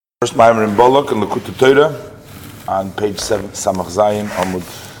First Maimer in Bolok and Lekut Torah on page 7, Samach Zayin, Amud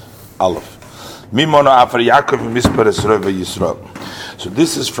Aleph. Mimona Afar Yaakov Mispar Esrei Yisrael. So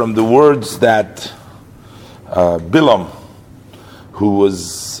this is from the words that Bilam, who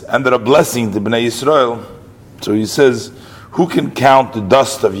ended up blessing the Bnei Yisrael. So he says, who can count the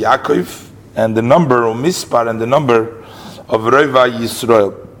dust of Yaakov and the number of Mispar and the number of Reva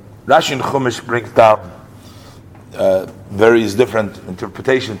Yisrael? Rashi and Chumash brings down various different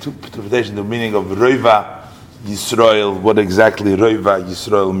interpretations, the meaning of Reva Yisrael, what exactly Reva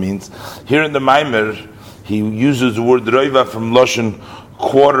Yisrael means. Here in the Maimer, he uses the word Reva from Lashon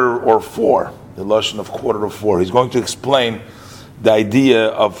quarter or four, the Lashon of quarter or four. He's going to explain the idea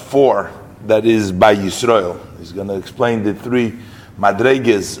of four that is by Yisrael. He's going to explain the three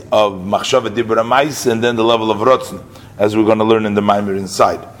madreges of Machshava Dibur Ma'aseh and then the level of Rotzen, as we're going to learn in the Maimer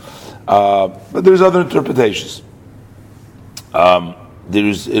inside. But there's other interpretations.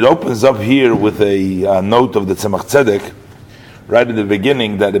 It opens up here with a note of the Tzemach Tzedek, right at the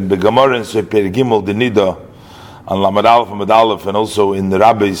beginning, that in Begamor and Seper Gimel the Nida on Lamed Aleph and Med Aleph, and also in the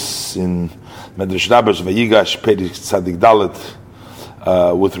Rabbis in Medrash Rabbis Vayigash Perik Tzadik Dalet,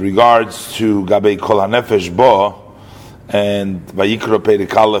 with regards to Gabei Kol HaNefesh Bo and Vayikra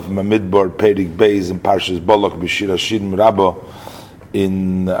Perik Aleph Mamidbar Perik Beis in Parshas Bolok B'Shir Hashir Mirabo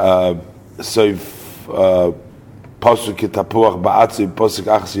in Seif I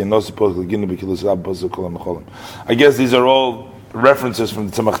guess these are all references from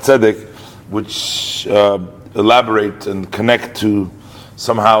the Tzemach Tzedek which elaborate and connect to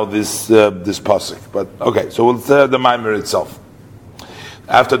somehow this pasuk. But okay, so we'll say the Maimer itself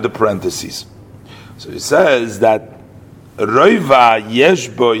after the parentheses. So it says that Roiva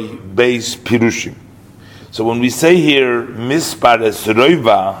Yeshboy Beis Pirushim. So when we say here Mispar es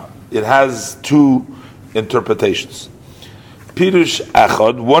Roiva, it has two interpretations. Pirush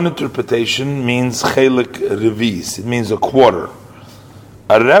Echad, one interpretation means Chelik Revis, it means a quarter.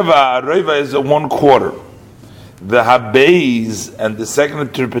 A Reva is a 1 quarter. The Habeis, and the second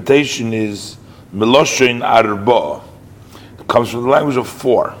interpretation is Meloshin Arba. It comes from the language of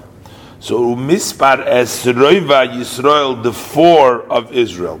 4. So Mispar es Reva Yisrael, the 4 of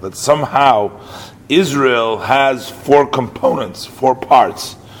Israel. That somehow Israel has 4 components, 4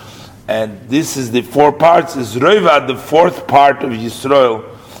 parts. And this is the 4 parts, is Reva, the 4th part of Yisrael,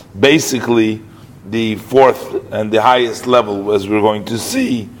 basically the 4th and the highest level, as we're going to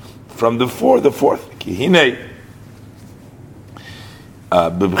see, from the 4th. Kihine,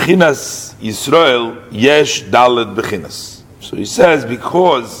 B'Bchinas Yisrael, Yesh Dalet B'Chinas. So he says,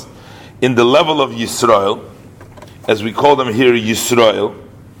 because in the level of Yisrael, as we call them here Yisrael,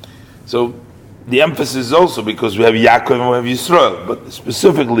 so the emphasis is also because we have Yaakov and we have Yisrael, but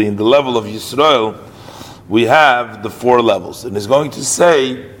specifically in the level of Yisrael, we have the 4 levels. And he's going to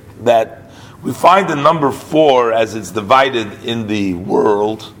say that we find the number 4 as it's divided in the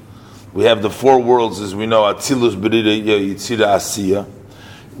world. We have the 4 worlds, as we know, Atzilus, Berira, Yitzira, Asiya.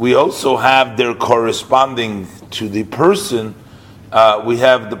 We also have their corresponding to the person. We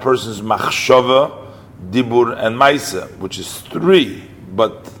have the person's Machshava, Dibur, and Maisa, which is 3,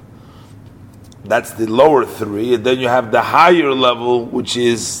 but that's the lower 3, and then you have the higher level, which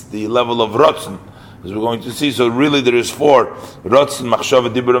is the level of Rotzen, as we're going to see. So really there is 4, Rotzen, Machshava,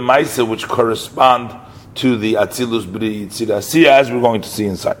 Dibur, and Maisa, which correspond to the Atzilus, Bri, Yitzira, Asiya, as we're going to see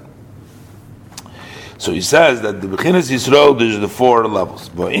inside. So he says that the B'chinas Yisrael, there's the 4 levels.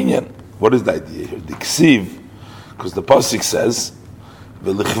 What is the idea here? The Ksiv, because the Pasuk says,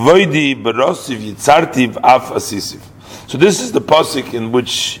 V'lichvoidi berosiv yitzartiv af asisiv. So this is the Pasuk in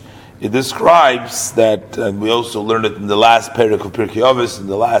which it describes that, and we also learned it in the last parak of Pirkei Avos, in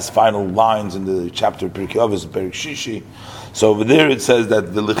the last final lines in the chapter of Pirkei Avos, Perik Shishi. So over there it says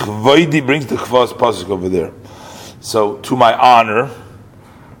that the Lichvoidi brings the Chvas pasuk over there. So to my honor,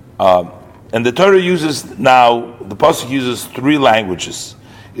 and the Torah uses now, the pasuk uses 3 languages.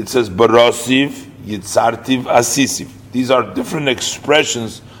 It says Barosiv, Yitzartiv, Asisiv. These are different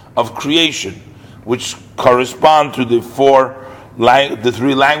expressions of creation, which correspond to the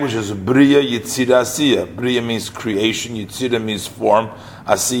 3 languages of Bria, Yitzira, Asiya. Bria means creation, Yitzira means form,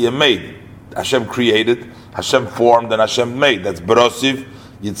 Asiya made. Hashem created, Hashem formed, and Hashem made. That's Barosiv,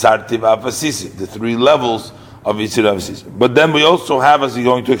 Yitzartiv, Asisiv, the 3 levels of Yitzira, Asisiv. But then we also have, as he's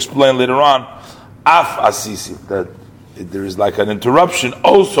going to explain later on, Af Asisiv, that there is like an interruption.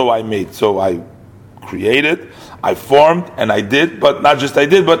 Also I made, so I created, I formed, and I did, but not just I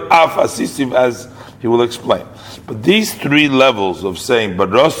did, but Af Asisiv, as he will explain. But these 3 levels of saying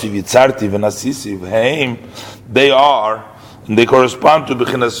Barosiv, Yitzartiv, and Asisiv, they correspond to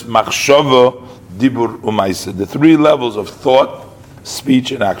B'chinas Machshava, Dibur, Umaisa. The 3 levels of thought,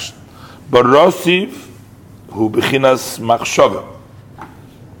 speech and action. Barosiv hu bechinas machshava.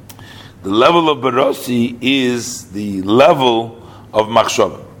 The level of Barosi is the level of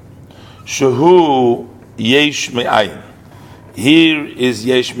machshava. Shehu yesh me'ayin. Here is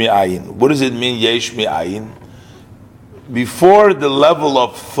yesh me'ayin. What does it mean, yesh me'ayin? Before the level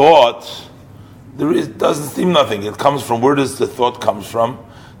of thought, doesn't seem nothing. It comes from, where does the thought comes from?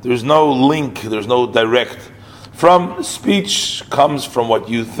 There's no link, there's no direct. From speech comes from what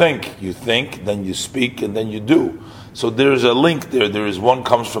you think. You think, then you speak, and then you do. So there's a link there. There is one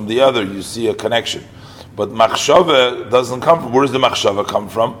comes from the other. You see a connection. But machshava doesn't come from, where does the machshava come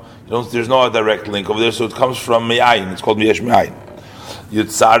from? There's no direct link over there, so it comes from me'ayin. It's called yesh me'ayin.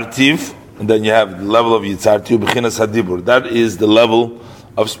 Yitzartiv, and then you have the level of yitzartiv, bechinas hadibur. That is the level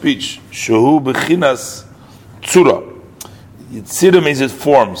of speech. Shehu bechinas tzura. Yitzira means it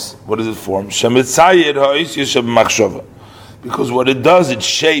forms. What does it form? Shemitzayir ha'is yeshav machshava. Because what it does, it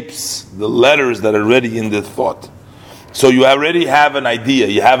shapes the letters that are already in the thought. So you already have an idea,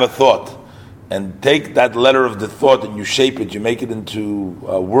 you have a thought. And take that letter of the thought and you shape it, you make it into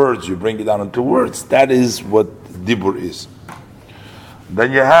words, you bring it down into words. That is what dibur is.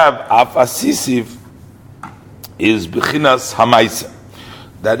 Then you have af asisiv is bechinas hamaisa.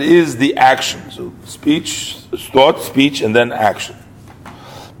 That is the action. So speech, thought, speech, and then action.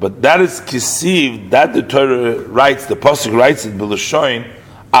 But that is kisiv, that the Torah writes, the Pasuk writes it, b'lashoin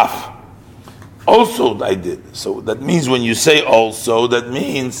af. Also I did. So that means when you say also, that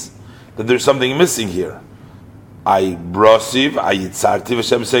means that there's something missing here. I brosiv, I yitzartiv,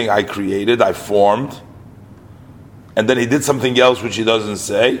 Hashem is saying I created, I formed, and then he did something else which he doesn't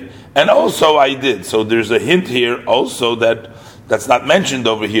say, and also I did. So there's a hint here also that's not mentioned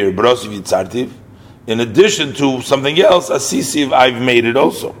over here, brosiv yitzartiv. In addition to something else, asisiv, I've made it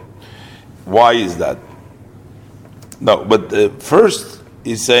also. Why is that? No, but first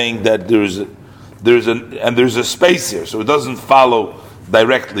he's saying that there's a space here, so it doesn't follow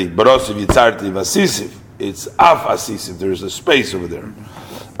directly, Barosiv, Yitzartiv, Asisiv. It's Af Asisiv. There's a space over there.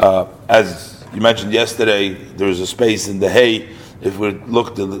 As you mentioned yesterday, there's a space in the Hay. If we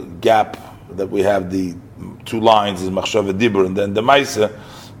look at the gap that we have, the two lines is Machshav and Dibur, and then the Maisa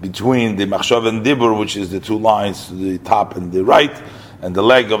between the Machshav and Dibur, which is the two lines to the top and the right, and the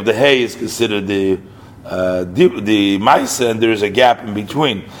leg of the Hay is considered the Maisa, and there's a gap in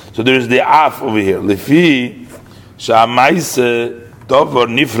between. So there's the Af over here. Lefi Sha'Maisa Dovar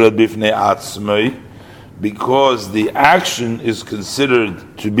Nifrad Bifnei Atzmei, because the action is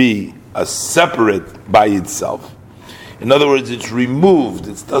considered to be a separate by itself. In other words, it's removed.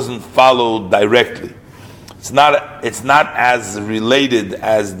 It doesn't follow directly. It's not as related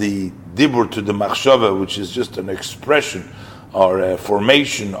as the dibur to the machshava, which is just an expression or a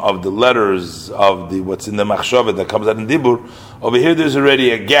formation of the letters of the what's in the machshava that comes out in dibur. Over here, there's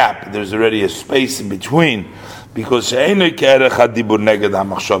already a gap. There's already a space in between, because it's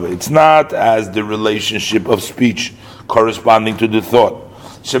not as the relationship of speech corresponding to the thought.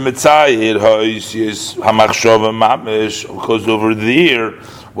 Because over there,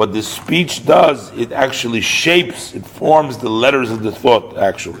 what the speech does, it actually shapes, it forms the letters of the thought,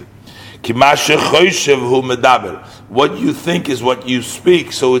 actually. What you think is what you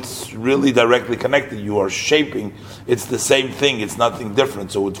speak, so it's really directly connected. You are shaping, it's the same thing, it's nothing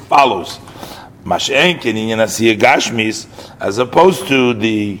different, so it follows. As opposed to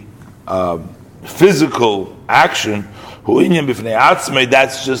the physical action,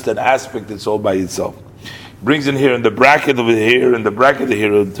 that's just an aspect, it's all by itself. Brings in here in the bracket over here,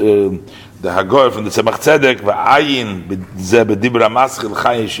 the Hagor from the Tzemach Tzedek,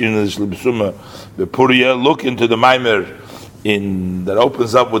 look into the Maimer that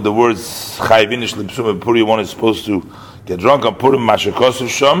opens up with the words Chayvinish Libsuma Puria. One is supposed to get drunk on Purim Mashakosov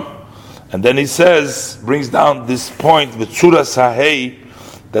Shom, and then he says, brings down this point with Tzuras HaHei,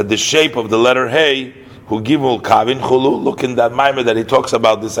 that the shape of the letter Hey, who givul kavin chulu. Look in that Maimer that he talks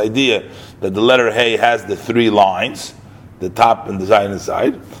about this idea that the letter Hey has the three lines, the top and the side and the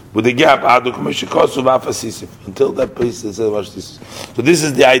side, with the gap until that place is. So this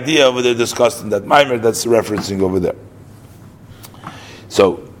is the idea over there discussed in that Maimer that's referencing over there.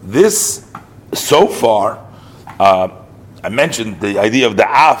 So this, so far, I mentioned the idea of the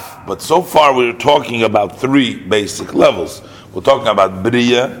Af, but so far we're talking about three basic levels. We're talking about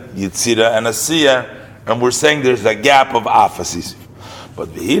Bria, Yitzira, and Asiya, and we're saying there's a gap of Af Asisiv.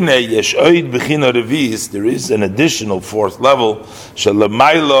 But there is an additional fourth level,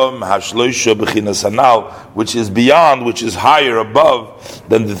 which is beyond, which is higher, above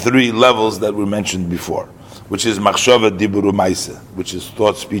than the three levels that were mentioned before, which is Machshava Dibur Maisa, which is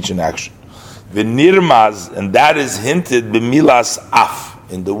thought, speech, and action. V'nirmaz, and that is hinted b'milas af,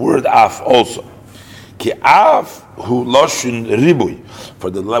 in the word af also. Ki af hu loshin ribui, for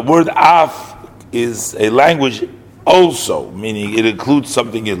the word af is a language also, meaning it includes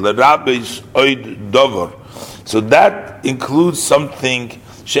something in l'rabbeis oid dover. So that includes something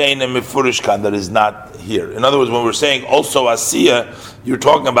she'ein mefurish that is not here. In other words, when we're saying also asiya, you're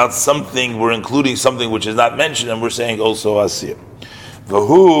talking about something, we're including something which is not mentioned, and we're saying also asiya.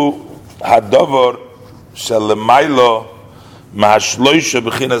 V'hu hadover shalemailo mahashloisha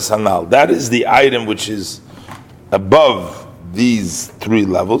b'chinas hanal. That is the item which is above these three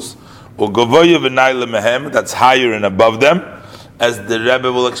levels. Ugovoya v'nayla mehem, that's higher and above them. As the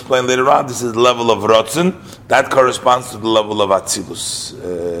Rebbe will explain later on, this is the level of Rotzen. That corresponds to the level of Atzilus.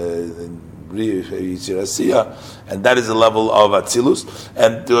 And that is the level of Atzilus.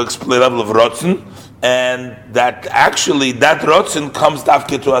 And to explain the level of Rotzen, and that actually, that Rotzen comes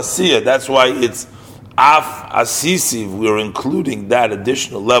after to Asiya. That's why it's Af Asisiv. We're including that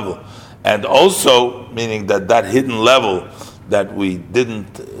additional level. And also, meaning that hidden level that we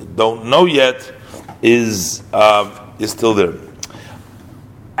don't know yet is still there.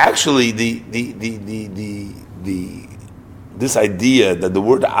 Actually, this idea that the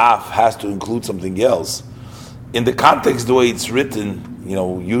word af has to include something else, in the context the way it's written,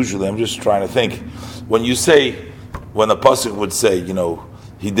 usually I'm just trying to think. When a pasuk would say,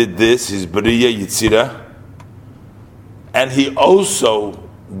 he did this, his beriya yitzira, and he also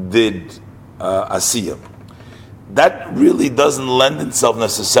did asiyah. That really doesn't lend itself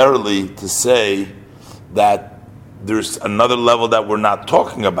necessarily to say that there's another level that we're not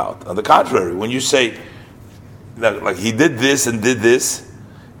talking about. On the contrary, when you say that, like, he did this and did this,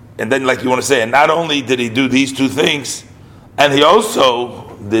 and then like you want to say, and not only did he do these two things, and he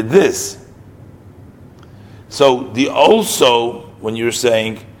also did this. So the also, when you're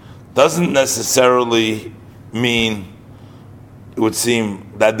saying, doesn't necessarily mean, it would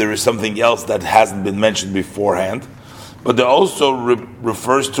seem that there is something else that hasn't been mentioned beforehand. But it also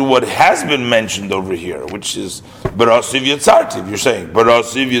refers to what has been mentioned over here, which is Barasiv Yitzartiv. You're saying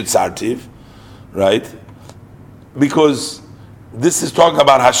Barasiv Yitzartiv, right? Because this is talking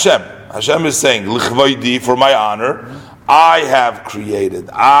about Hashem. Hashem is saying, L'chvoidi, for my honor, I have created,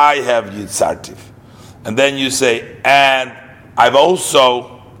 I have Yitzartiv. And then you say, and I have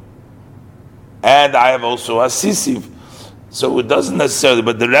also Asisiv. So it doesn't necessarily,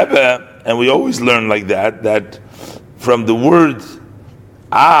 but the Rebbe, and we always learn like that from the word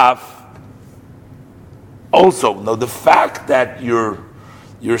af, also, now the fact that you're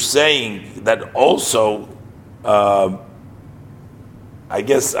saying that also, I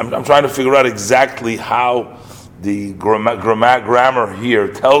guess I'm trying to figure out exactly how the grammar here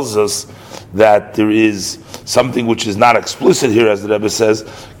tells us that there is something which is not explicit here, as the Rebbe says,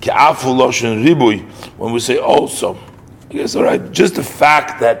 Ke'afu loshen ribui, when we say also. I guess, all right, just the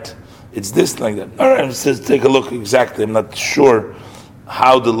fact that it's this like that. All right, let's take a look exactly. I'm not sure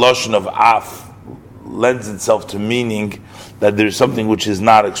how the lashon of af lends itself to meaning that there's something which is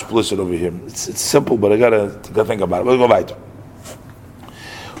not explicit over here. It's simple, but I gotta think about it. We'll go weiter.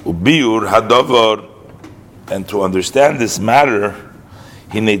 Ubiur hadavar, and to understand this matter,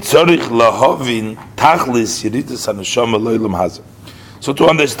 hinei tzorich lahavin tachlis yiritas haneshama lo'ilam hazeh. So to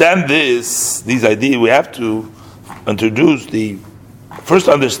understand these ideas, we have to first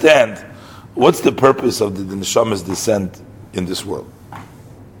understand what's the purpose of the neshama's descent in this world.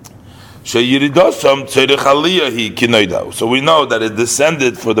 So we know that it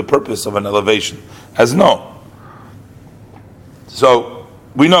descended for the purpose of an elevation. As no. So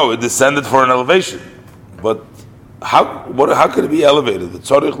we know it descended for an elevation. But how could it be elevated? The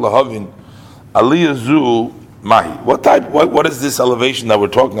tzorich lahavin aliyah zu mahi. What is this elevation that we're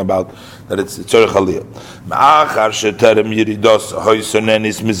talking about? That it's tzorich aliyah.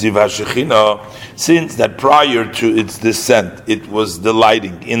 Since that prior to its descent, it was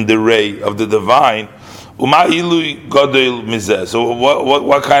delighting in the ray of the divine. So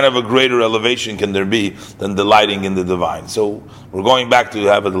what kind of a greater elevation can there be than delighting in the divine? So we're going back to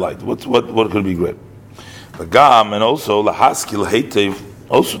have a delight. What could be great? And also lahaskil heitev,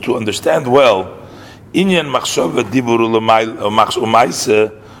 also to understand well, inyan machshava diburu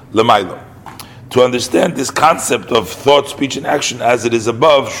umayse lemailo. To understand this concept of thought, speech, and action as it is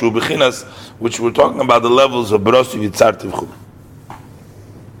above, shu bechinas, which we're talking about the levels of Barasiv Yitzartiv Chum.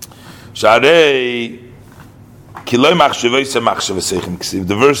 Sharei kiloi machshavei machshavei ksiv.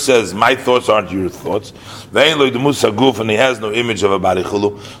 The verse says, "My thoughts aren't your thoughts." Ve'en lo yidmus haguf, and he has no image of a bari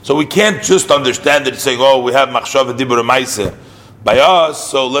chulu. So we can't just understand it saying, "Oh, we have machshava dibur ma'aseh by us."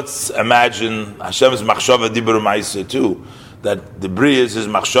 So let's imagine Hashem's machshava dibur ma'aseh too. that the bri is his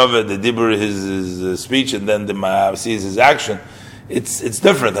machshava, the dibur is his speech, and then the ma'asi is his action. It's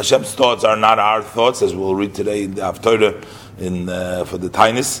different. Hashem's thoughts are not our thoughts, as we'll read today in the Haftorah for the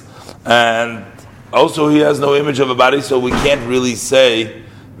Tainis. And also, he has no image of a body, so we can't really say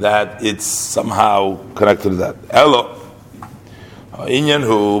that it's somehow connected to that. Hello.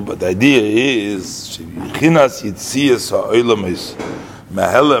 But the idea is Chinas Yitzias Ha'olam is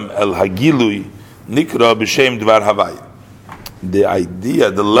Mehelem El Hagilui Nikra B'Shem Dvar Havai. The idea,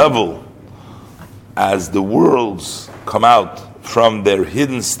 the level, as the worlds come out from their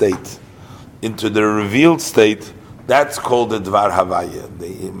hidden state into their revealed state, that's called the Dvar Havaya.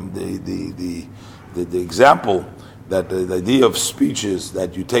 The example that the idea of speech is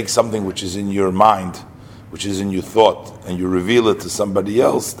that you take something which is in your mind, which is in your thought, and you reveal it to somebody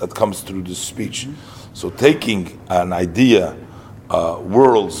else, that comes through the speech. So taking an idea,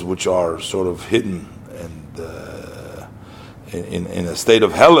 worlds which are sort of hidden and in a state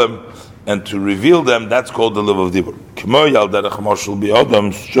of Helem, and to reveal them, that's called the level of Dibur.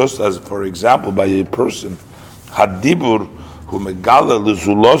 Just as, for example, by a person, Hadibur, who megala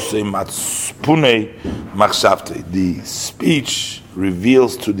lezulose matspune machshavte. The speech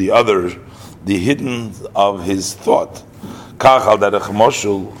reveals to the other the hidden of his thought. Kachal derech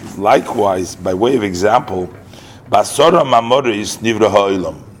moshul, likewise, by way of example, basora mamoris nivra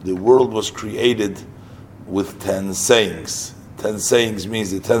ha'olam. The world was created with 10 sayings. 10 sayings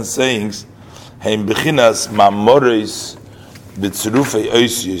means the 10 sayings, heim bechinas mamoris b'tzirufei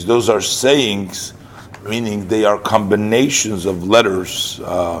oisios. Those are sayings, meaning they are combinations of letters,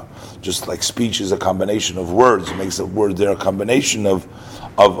 just like speech is a combination of words. It makes a word, they're a combination of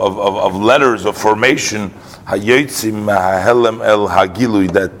letters, of formation, hayotzim hahelem el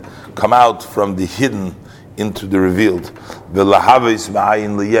hagilui, that come out from the hidden into the revealed, v'lahaves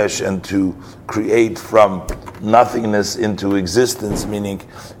ma'ayin liyesh, and to create from nothingness into existence, meaning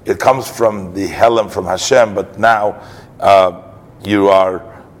it comes from the helem, from Hashem, but now you are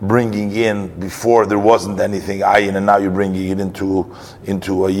bringing in, before there wasn't anything ayin, and now you're bringing it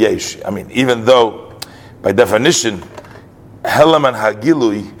into a yesh. I mean, even though by definition helem and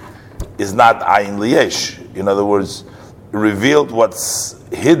hagilui is not ayin liyesh. In other words, revealed what's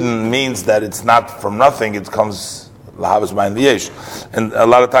hidden means that it's not from nothing, it comes lahavas ma'ayin liyesh. And a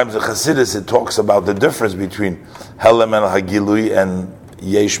lot of times in Chassidus it talks about the difference between helem and hagilui and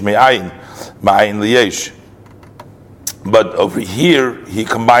yesh me'ayin, ma'ayin liyesh. But over here, he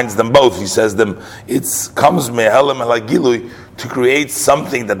combines them both. He says it comes me'helem elagilui to create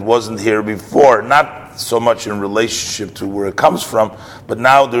something that wasn't here before, not so much in relationship to where it comes from, but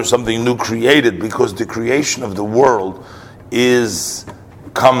now there's something new created, because the creation of the world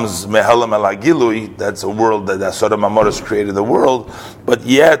comes me'helem elagilui. That's a world that Asura Mamoros created the world, but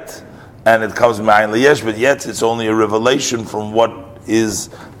yet, and it comes me'ayin liyesh, but yet it's only a revelation from what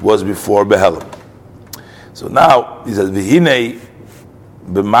was before behelem. So now he says, "V'hinei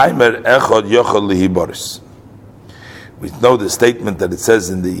b'maimer echad yochel lihiboris." We know the statement that it says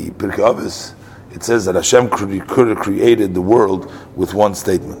in the Pirkei Avos. It says that Hashem could have created the world with one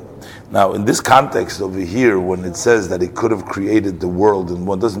statement. Now, in this context over here, when it says that it could have created the world, and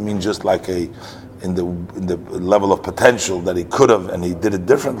one doesn't mean just like in the level of potential that he could have, and he did it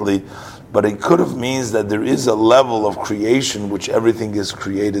differently, but it could have means that there is a level of creation which everything is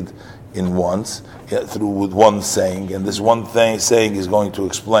created in once, with one saying, and this one saying is going to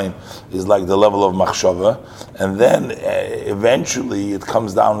explain, is like the level of machshava, and then eventually it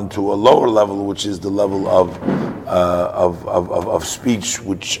comes down into a lower level, which is the level of speech,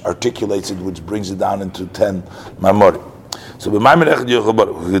 which articulates it, which brings it down into 10 mamor. So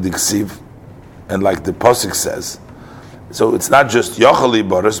and like the pasuk says, so it's not just yochali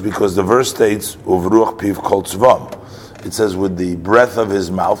baris, because the verse states uvruach piv kol tzvam. It says with the breath of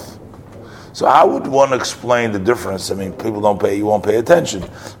his mouth. So how would one explain the difference? I mean, people you won't pay attention.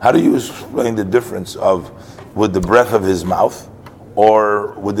 How do you explain the difference of with the breath of his mouth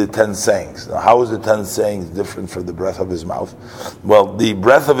or with the 10 sayings? Now, how is the 10 sayings different from the breath of his mouth? Well, the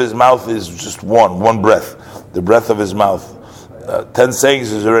breath of his mouth is just one breath. The breath of his mouth. 10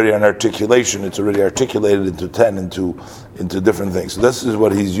 sayings is already an articulation. It's already articulated into 10, into different things. So this is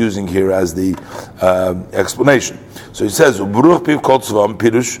what he's using here as the explanation. So he says, "U'b'ruach piv kol tzvam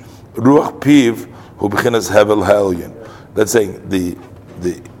pirush ruach piv hu b'chinas hevel ha'elyon." That's saying the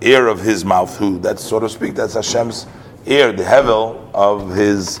air of his mouth. That's, so to speak, that's Hashem's air, the hevel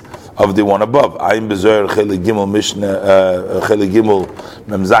of the one above. Ayin bezoyer chelik gimel mishnah chelik gimel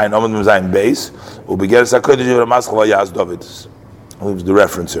mem zayin omid mem zayin beis u'begeres hakodesh v'ramaschal v'yaz David. Leaves the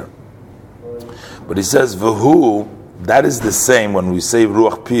reference here, but he says v'hu. That is the same when we say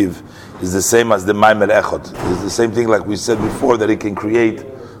ruach piv. is the same as the Maimer Echad. It's the same thing like we said before, that it can create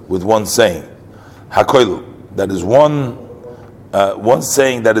with one saying. Hakoil, that is one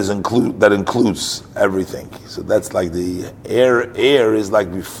saying that includes everything. So that's like the air is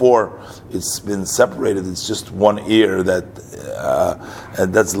like before it's been separated, it's just one ear and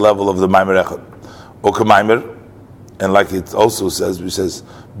that's the level of the Maimer Echad. Oka Maimer, and like it also says,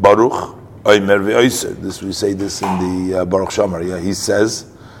 Baruch Omer ve'oiser. This we say this in the Baruch Shamar. Yeah, he says,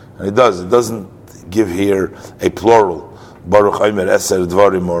 and it does. It doesn't give here a plural. Baruch Omer Eser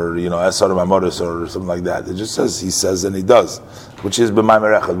Dvarim, or Esar Mamoris or something like that. It just says he says and he does, which is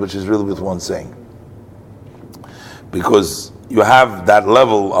b'Maimer Echad, which is really with one saying. Because you have that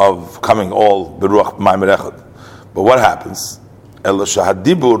level of coming all beruach Maimer Echad. But what happens? Ela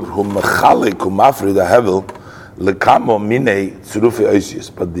shahadibur hu mechalik hu mafrid hahevel lekamo minei tzurufi oisius.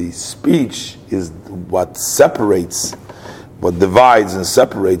 But the speech is what divides and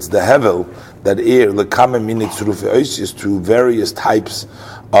separates the hevel, that ear, lekamo minei tzurufi oisius, to various types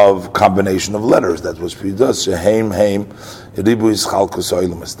of combination of letters. That's what speech does. Sheheim heim ribu ischalkus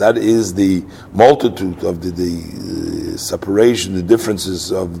oilumas. That is the multitude of the separation, the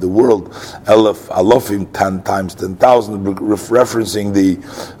differences of the world. Elef alofim, 10 times 10,000, referencing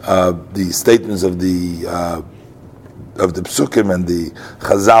the statements of the Psukim and the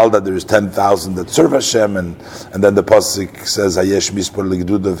Chazal, that there is 10,000 that serve Hashem, and then the pasuk says Hayesh Mispar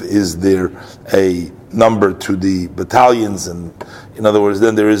Ligdudav, is there a number to the battalions? And in other words,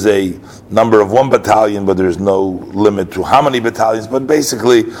 then there is a number of one battalion, but there is no limit to how many battalions. But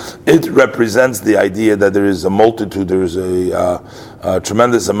basically, it represents the idea that there is a multitude, there is a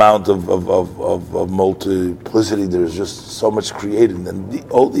tremendous amount of multiplicity. There's just so much created, and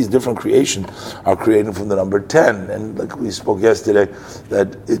all these different creations are created from the number 10. And like we spoke yesterday,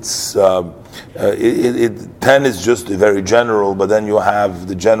 that it's 10 is just very general, but then you have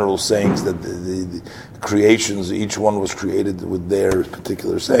the general sayings that the creations, each one was created with their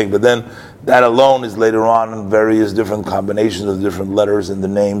particular saying. But then that alone is later on in various different combinations of different letters and the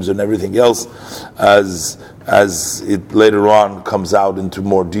names and everything else, as it later on comes out into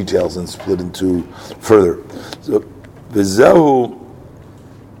more details and split into further. So Vizehu,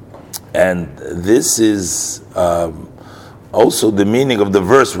 and this is also the meaning of the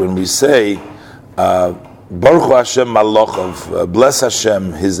verse when we say Baruch Hashem Malochav, bless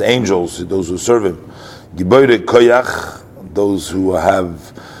Hashem, His angels, those who serve Him. Giboire Koyach, those who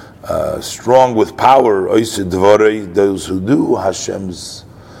have strong with power. Oised Dvorei, those who do Hashem's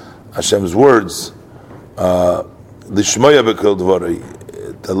words. Lishmoya Bekol Dvorei,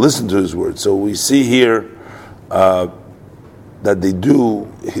 to listen to His words. So we see here that they do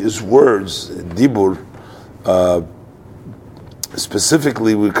His words, Dibur.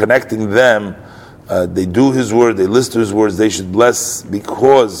 Specifically, we're connecting them. They do His word, they listen to His words, they should bless,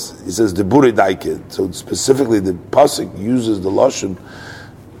 because He says Diburi Daike. So specifically, the pasuk uses the lashon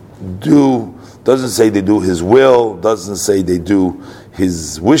do, doesn't say they do His will, doesn't say they do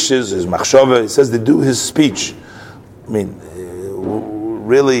His wishes, His machshava. It says they do His speech. I mean,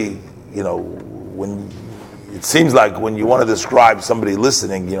 really, when it seems like when you want to describe somebody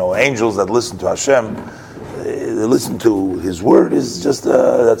listening, angels that listen to Hashem, they listen to His word is just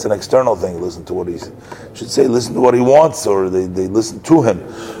that's an external thing. Listen to what He should say. Listen to what He wants, or they listen to Him.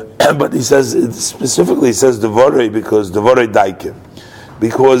 But He says specifically, He says Devorei, because Devorei Daike,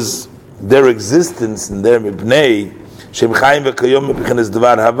 because their existence and their mipnei Shem Chaim v'Kayom B'chinas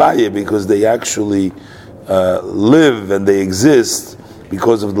Dvar Havaya, because they actually live and they exist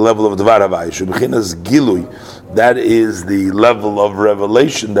because of the level of Dvar Havaya. Sheb'chinas Gilui, that is the level of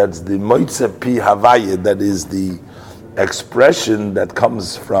revelation. That's the Moitze Pi Havaya. That is the expression that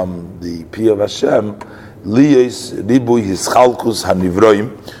comes from the Pi of Hashem. Liyos Ribui Hischalkus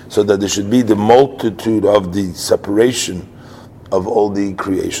Hanivroim, so that there should be the multitude of the separation of all the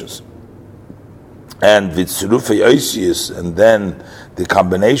creations. And Vitzurufei Oisius, and then the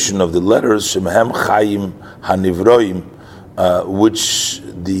combination of the letters Shemahem Chaim Hanivroim, which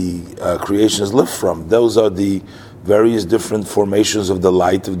the creations live from. Those are the various different formations of the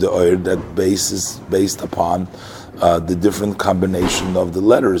light of the Oir that is based upon the different combination of the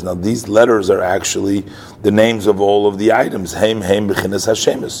letters. Now these letters are actually the names of all of the items. Heim B'chinas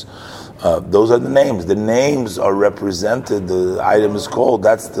Hashemis. Those are the names. The names are represented. The item is called.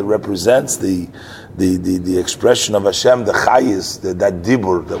 Represents the expression of Hashem, the Chayis, that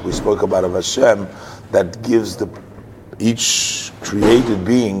Dibur that we spoke about of Hashem, that gives each created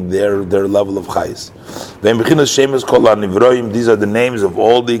being their level of Chayis. These are the names of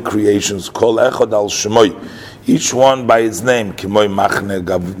all the creations. Kol echad al shemoy, each one by its name. Kimoy machne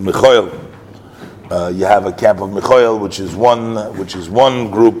gav Michoel. You have a camp of Michoel, which is one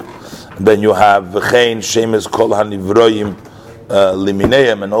group. Then you have V'chein Shemes Kol HaNivroim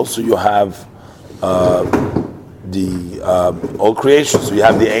Limineim, and also you have the all creations. So you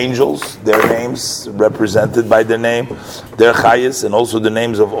have the angels, their names represented by their name, their chayis, and also the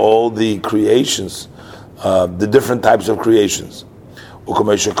names of all the creations, the different types of creations.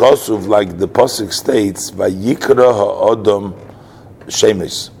 Like the pasuk states, Vayikra ha'odom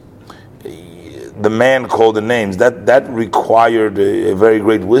shemes. The man called the names. That required a very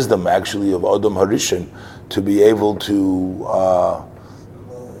great wisdom, actually, of Adam Harishan, to be able to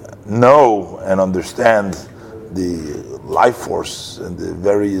know and understand the life force and the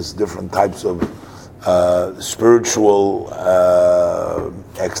various different types of spiritual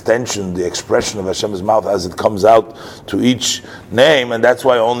extension, the expression of Hashem's mouth as it comes out to each name, and that's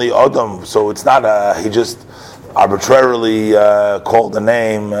why only Adam. So it's not he just arbitrarily called the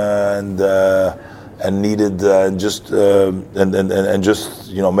name and needed just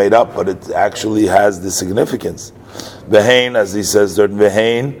made up, but it actually has the significance. Vehein, as he says there,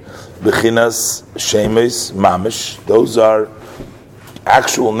 Vehein Bechinas Shemes Mamish. Those are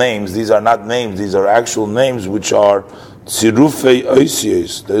actual names. These are not names. These are actual names, which are Tzirufei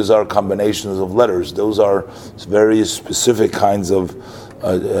Oisios. Those are combinations of letters. Those are very specific kinds of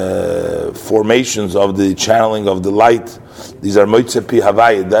formations of the channeling of the light. These are Moitze Pi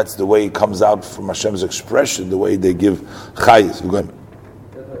Havayit. That's the way it comes out from Hashem's expression, the way they give chayis.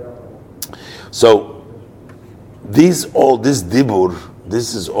 So this dibur,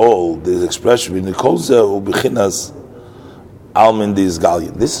 this is all this expression. This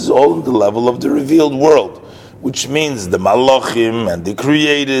is all in the level of the revealed world, which means the malachim and the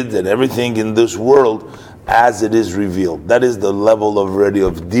created and everything in this world as it is revealed. That is the level already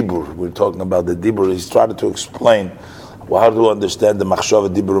of dibur. We're talking about the dibur. He's trying to explain how to understand the machshava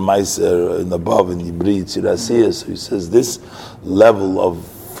dibur ma'aser in above in Yibri Tzirasiyah. So he says this level of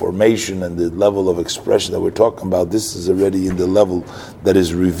formation and the level of expression that we're talking about, this is already in the level that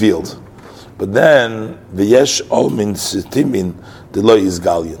is revealed. But then v'yesh olmin sitimin delo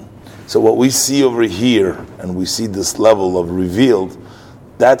yizgalyan. So what we see over here, and we see this level of revealed,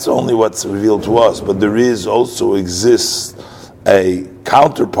 that's only what's revealed to us. But there is also exists a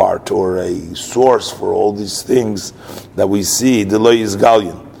counterpart or a source for all these things that we see, delo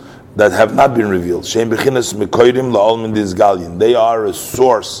yizgalyan, that have not been revealed. They are a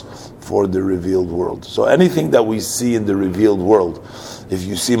source for the revealed world. So anything that we see in the revealed world, if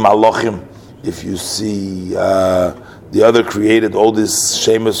you see malachim, if you see the other created, all this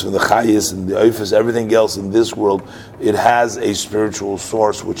shemus and the chayis and the oifus, everything else in this world, it has a spiritual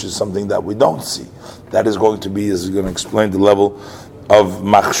source, which is something that we don't see. That is going to be, as we're going to explain, the level of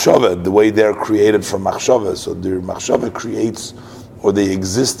machshava, the way they're created from machshava. So the machshava creates, or they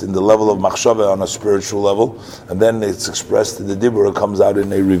exist in the level of machshava on a spiritual level, and then it's expressed in the dibur, it comes out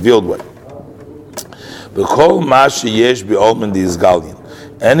in a revealed way.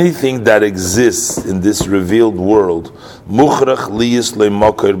 Anything that exists in this revealed world,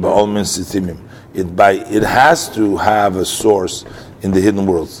 it has to have a source in the hidden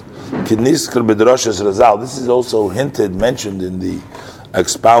worlds. This is also mentioned in the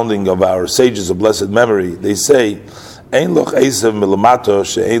expounding of our sages of blessed memory. They say, that's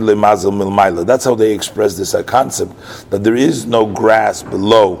how they express this concept, that there is no grass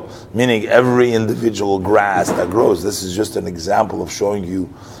below, meaning every individual grass that grows. This is just an example of showing you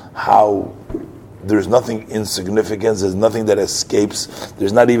how there's nothing insignificant, there's nothing that escapes,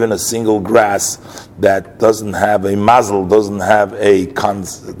 there's not even a single grass that doesn't have a mazel, doesn't have a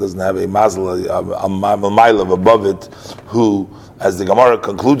mazel, a mile above it, who, as the Gemara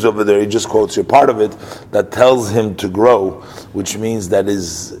concludes over there, he just quotes you part of it, that tells him to grow, which means that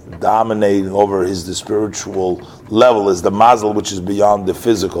is dominating over the spiritual level, is the mazel, which is beyond the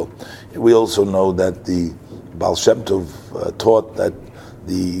physical. We also know that the Baal Shem Tov taught that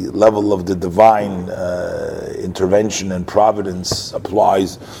the level of the divine intervention and providence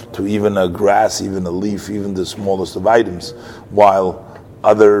applies to even a grass, even a leaf, even the smallest of items, while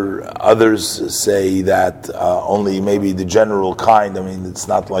others say that only maybe the general kind. I mean, it's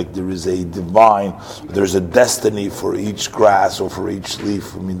not like there is a divine, there's a destiny for each grass or for each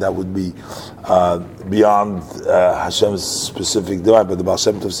leaf. I mean, that would be beyond Hashem's specific divine. But the Baal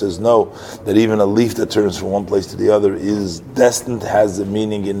Shem Tov says no, that even a leaf that turns from one place to the other is destined, has a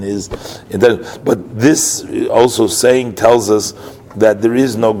meaning in his intent. But this also saying tells us that there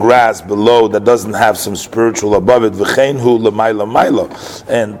is no grass below that doesn't have some spiritual above it.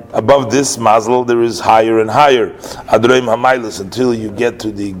 And above this mazel, there is higher and higher. Until you get to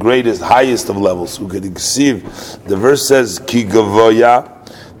the greatest, highest of levels. Who could receive? The verse says, Ki gavoya,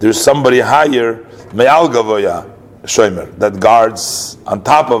 there's somebody higher, me'al gavoya, shomer that guards on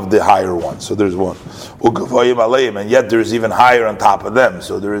top of the higher one. So there's one, and yet there's even higher on top of them.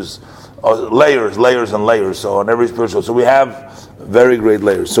 So there is layers, and layers. So on every spiritual, so we have very great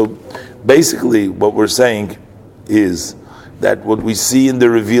layers. So basically, what we're saying is that what we see in the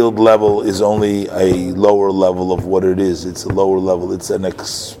revealed level is only a lower level of what it is. It's a lower level. It's an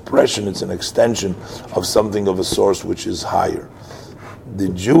expression. It's an extension of something of a source which is higher. The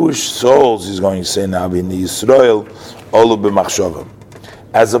Jewish souls, he's going to say now, in Yisrael, olu b'machshava.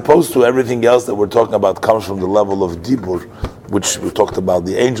 As opposed to everything else that we're talking about comes from the level of Dibur, which we talked about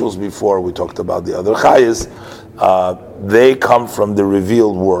the angels before, we talked about the other chayas. They come from the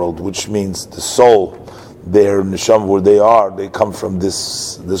revealed world, which means the soul, their neshama, where they come from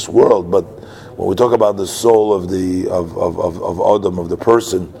this world. But when we talk about the soul of Adam, of the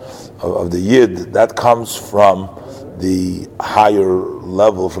person, of the Yid, that comes from the higher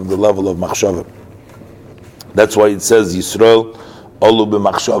level, from the level of machshava. That's why it says Yisrael olu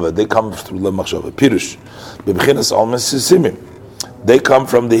b'machshava. They come through the machshava. Pirush b'bchinas al mesisimim. They come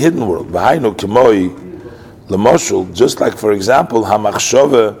from the hidden world. V'hainu k'moi l'moshul. Just like, for example,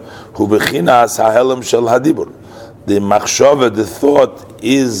 hamachshava hu b'chinas ha'helam shel hadibur. The machshava, the thought,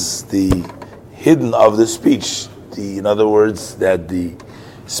 is the hidden of the speech. In other words, that the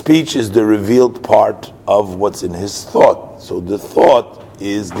speech is the revealed part of what's in his thought. So the thought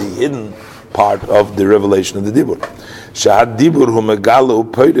is the hidden part of the revelation of the dibur. Shahad dibur hu megalu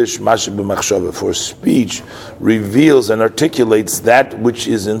poidesh mashe b'machshava. For speech reveals and articulates that which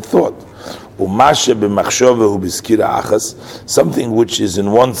is in thought. Umashe b'machshava hu b'skira achas. Something which is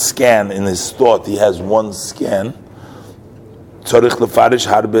in one scan in his thought. He has one scan. Tzorich lefarish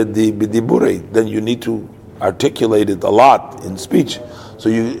harbe b'diburei. Then you need to articulate it a lot in speech. So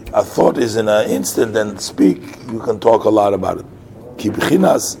a thought is in an instant, and speak, you can talk a lot about it. Ki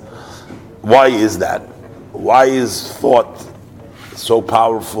b'chinas. Why is that? Why is thought so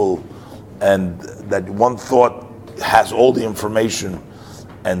powerful, and that one thought has all the information,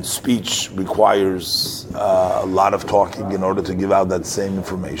 and speech requires a lot of talking in order to give out that same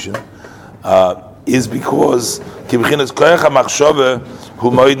information? Is because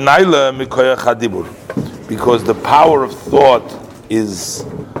because the power of thought is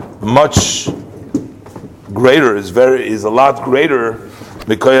much greater, is a lot greater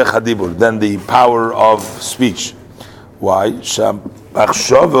than the power of speech. Why? For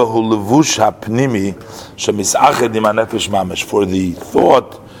the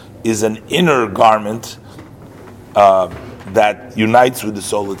thought is an inner garment that unites with the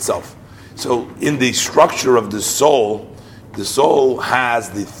soul itself. So in the structure of the soul has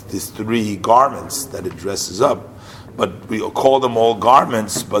these three garments that it dresses up. But we call them all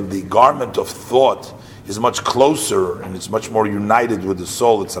garments, but the garment of thought is much closer and it's much more united with the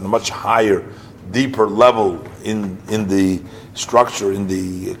soul. It's on a much higher, deeper level in the structure, in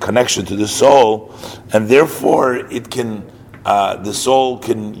the connection to the soul, and therefore it can the soul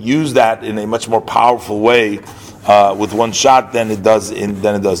can use that in a much more powerful way with one shot than it does in the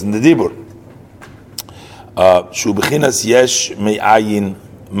dibur. Shu b'chinas yesh me'ayin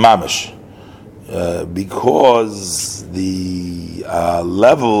mamash. Because the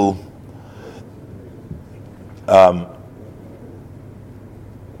level of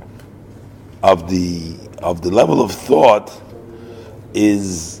the level of thought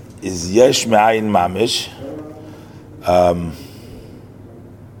is yesh me'ayin mamish.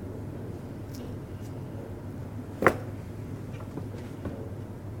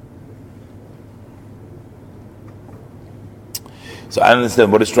 So I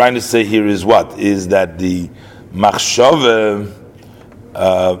understand what it's trying to say here is what? Is that the machshava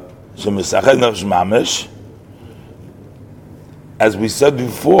mamish, as we said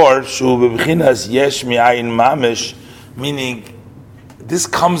before, shu b'bchinas yesh mi'ayin mamish, meaning this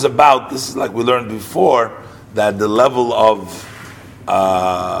comes about. This is like we learned before, that the level of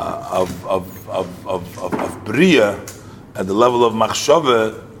bria, at the level of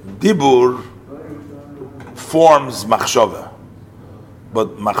machshava, dibur forms machshava.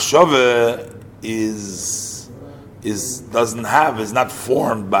 But machshava is not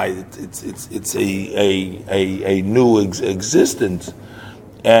formed by it. It's a new existence.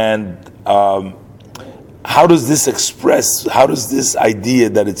 And how does this express? How does this idea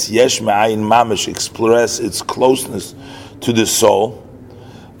that it's yesh ma'ayin mamish express its closeness to the soul?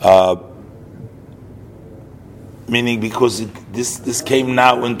 Meaning, because this came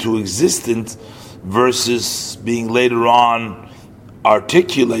now into existence versus being later on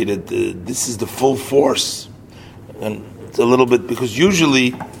articulated. This is the full force, and it's a little bit because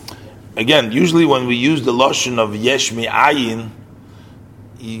usually when we use the lashon of yesh mi'ayin,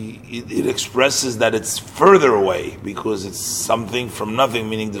 it expresses that it's further away because it's something from nothing,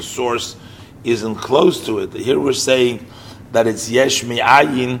 meaning the source isn't close to it. Here we're saying that it's yesh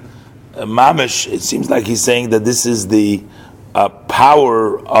mi'ayin mamish. It seems like he's saying that this is the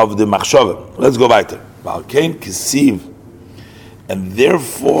power of the machshava. Let's go back there. Balkein kisiv, and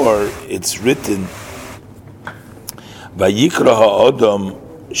therefore it's written vayikra ha'odam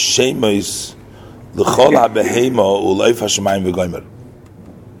shemois l'chol ha'behema u'leif ha'shemayim v'goymer.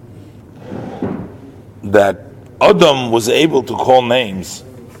 That Adam was able to call names.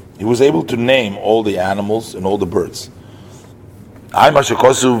 He was able to name all the animals and all the birds. That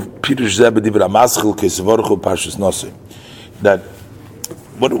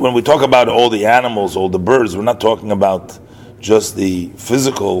when we talk about all the animals, all the birds, we're not talking about just the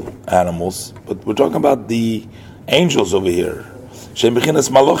physical animals, but we're talking about the angels over here.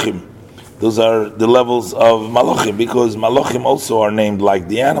 Those are the levels of malachim, because malachim also are named like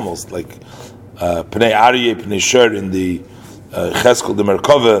the animals, like Pnei Aryeh, Pnei Sher in the Cheskel de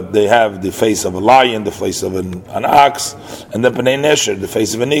Merkava, they have the face of a lion, the face of an ox, and then Pnei Nesher, the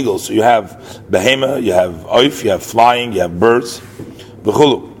face of an eagle. So you have behema, you have oif, you have flying, you have birds,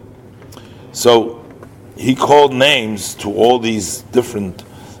 v'chulu. So he called names to all these different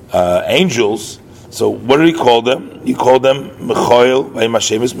angels. So what did he call them? He called them Mechoil, Vayim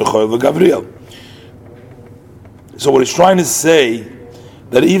Hashem is Mechoil v'Gavriel. So what he's trying to say,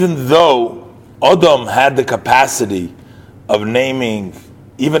 that even though Adam had the capacity of naming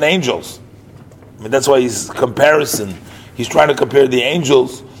even angels, I mean, that's why he's comparison. He's trying to compare the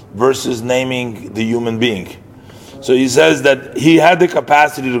angels versus naming the human being. So he says that he had the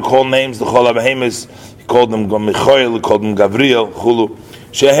capacity to call names, the Chol HaBehemis, he called them Michoel, he called them Gavriel, Chulu.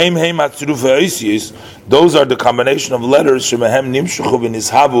 Shehem Heim Atziruf Ha'oisius, those are the combination of letters, Shemehem Nimshuchu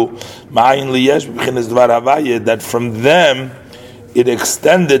V'Nishavu, Ma'ayin Liyesh B'Chinas Dvar Havaya, that from them it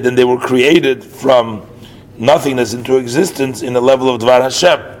extended and they were created from nothingness into existence in the level of Dvar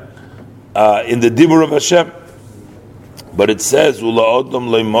Hashem, in the Dibur of Hashem. But it says, Ula Odom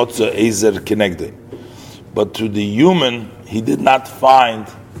Lo Motza Ezer Kenegde. But to the human, he did not find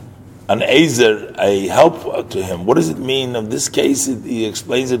an Ezer, a help to him. What does it mean? In this case, he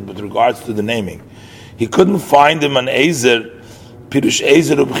explains it with regards to the naming. He couldn't find him an Ezer, Pirush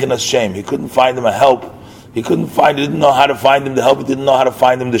Ezer Ubchinas Shem. He couldn't find him a help. He didn't know how to find him the help. He didn't know how to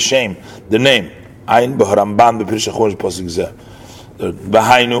find him the shame, the name. Ayin b'Haramban b'Pirush HaChodesh Pasuk Zeh.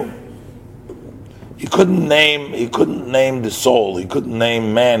 B'Hainu. He couldn't name the soul. He couldn't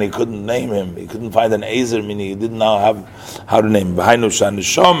name man. He couldn't name him. He couldn't find an Ezer, meaning he didn't know how to name him. B'Hainu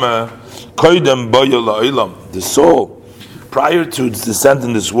Shanishama Koydem Boyo La'ilam. The soul, prior to its descent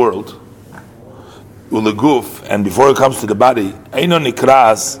in this world, Uleguf, and before it comes to the body, Eino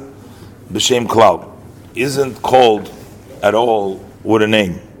Nikras B'Shem Klal, isn't called at all with a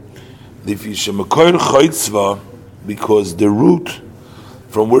name. Because the root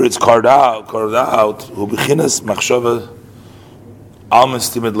from where it's carved out,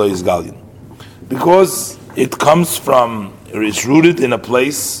 because it comes from, or it's rooted in a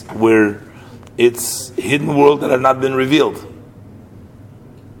place where it's hidden world that have not been revealed.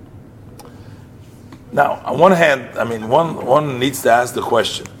 Now, on one hand, one needs to ask the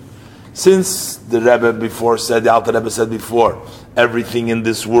question. Since the Rebbe before said, the Alter Rebbe said before, everything in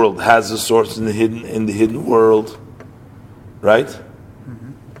this world has a source in the hidden world, right?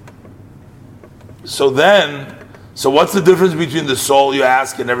 Mm-hmm. So what's the difference between the soul, you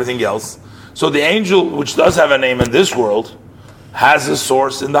ask, and everything else? So the angel, which does have a name in this world, has a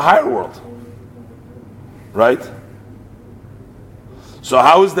source in the higher world, right? So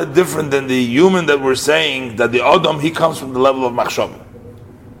how is that different than the human that we're saying that the Adam, he comes from the level of Machshava?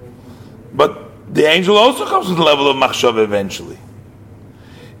 But the angel also comes from the level of Machshava eventually.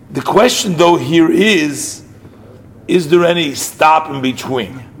 The question though here is there any stop in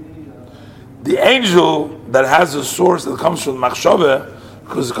between? The angel that has a source that comes from Machshava,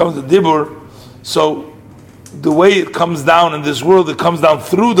 because it comes to Dibur, so the way it comes down in this world, it comes down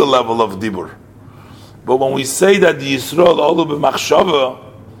through the level of Dibur. But when we say that the Yisrael Olu b'Machshava,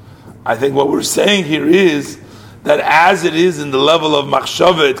 I think what we're saying here is that as it is in the level of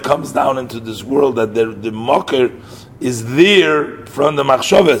Machshava, it comes down into this world, that the Mocker is there from the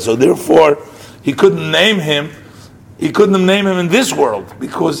Machshava. So therefore, he couldn't name him in this world,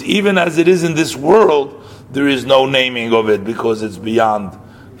 because even as it is in this world, there is no naming of it, because it's beyond,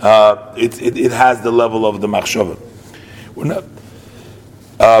 it has the level of the Machshava.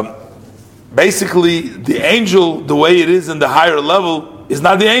 Basically, the angel, the way it is in the higher level, is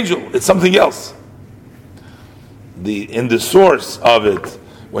not the angel, it's something else. In the source of it,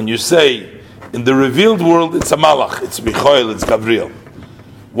 when you say in the revealed world, it's a malach, it's Michoel, it's Gavriel.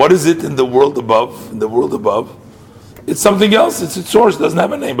 What is it in the world above? In the world above, it's something else. It's its source. It doesn't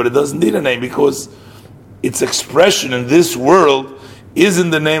have a name, but it doesn't need a name because its expression in this world is in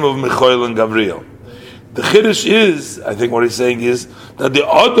the name of Michael and Gabriel. The Chiddush is, I think what he's saying is, that the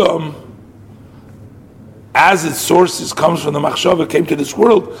Adam, as its sources comes from the Machshava, came to this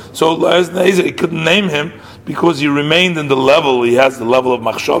world. So he couldn't name him because he remained in the level, he has the level of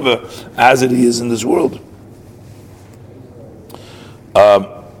Machshava as it is in this world.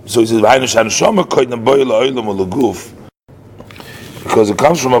 So he says, because it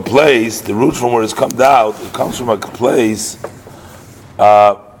comes from a place, the root from where it's come out, it comes from a place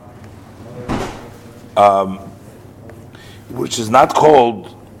which is not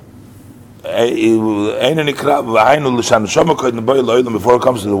called before it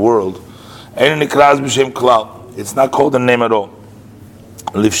comes to the world. It's not called a name at all.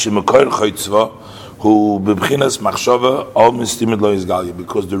 Because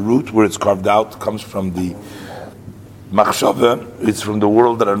the root where it's carved out comes from the machshava, it's from the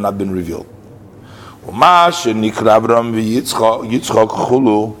world that have not been revealed.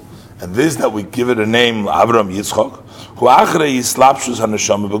 And this that we give it a name, Avram Yitzchak,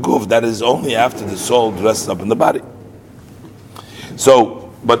 that is only after the soul dresses up in the body. So,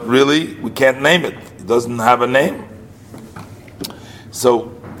 but really, we can't name it. It doesn't have a name.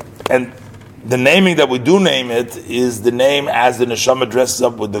 So, and the naming that we do name it is the name as the neshama dresses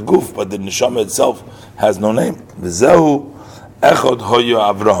up with the guf, but the neshama itself has no name. V'zehu echad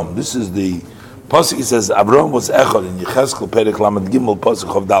hoya Avraham. This is the pasuk. It says Avraham was echad in Yecheskel Perek Lamed Gimel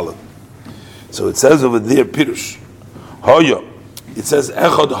pasuk of Dalet. So it says over there Pirush hoya. It says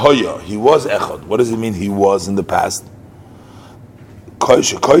echad hoya. He was echad. What does it mean? He was in the past.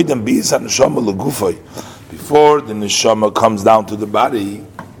 Before the neshama comes down to the body.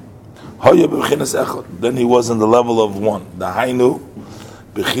 Then he was in the level of one. The Hainu,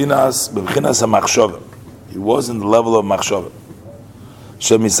 Bechinas HaMachshava. He was in the level of Machshava.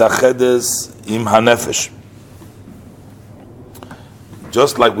 Shemisachedes im hanefesh.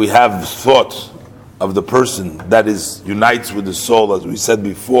 Just like we have thought of the person that is unites with the soul, as we said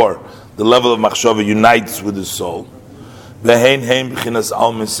before, the level of Machshava unites with the soul. Vehein heim Bechinas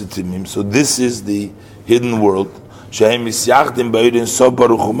Almin Sitimim. So this is the hidden world. So over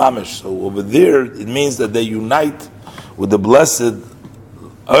there, it means that they unite with the blessed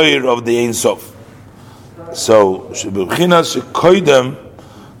Oir of the Ein Sof. So in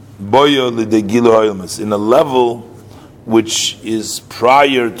a level which is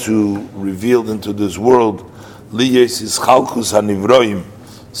prior to revealed into this world,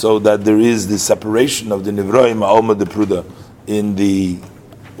 so that there is the separation of the Nivroim Alma de Pruda in the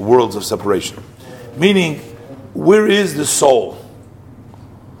worlds of separation. Meaning, where is the soul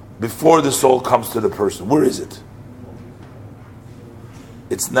before the soul comes to the person? Where is it?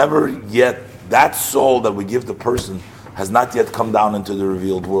 It's never yet, that soul that we give the person has not yet come down into the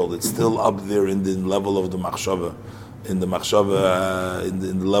revealed world. It's still up there in the level of the machshava, in the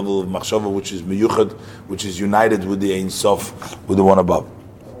level of machshava, which is miyuchad, which is united with the Ein Sof, with the one above.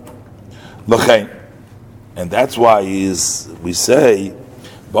 And that's why we say,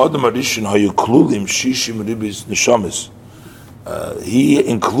 he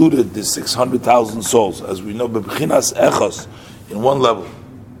included the 600,000 souls, as we know, in one level.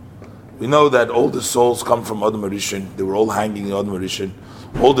 We know that all the souls come from Adam Rishon. They were all hanging in Adam Rishon.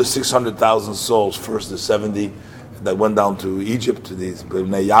 All the 600,000 souls, first the 70 that went down to Egypt, to the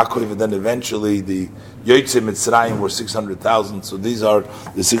Bnei Yaakov, and then eventually the Yotzei Mitzrayim were 600,000. So these are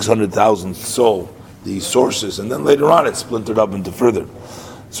the 600,000 soul, the sources, and then later on it splintered up into further.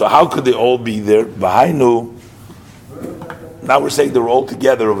 So how could they all be there? Now we're saying they were all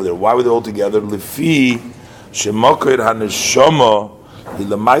together over there. Why were they all together? Lefi shemakir haneshama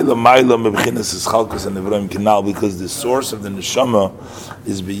because the source of the neshama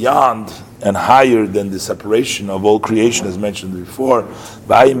is beyond and higher than the separation of all creation, as mentioned before.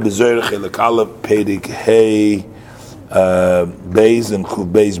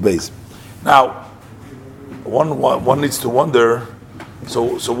 Now, one needs to wonder.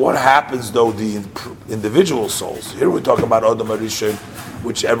 So what happens though the individual souls? Here we're talking about Adam Rishon,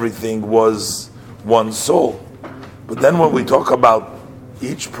 which everything was one soul. But then when we talk about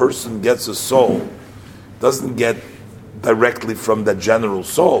each person gets a soul, doesn't get directly from that general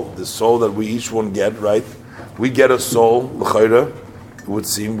soul. The soul that we each one get, right? We get a soul, l'chayra, it would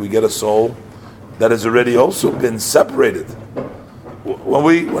seem we get a soul that has already also been separated. When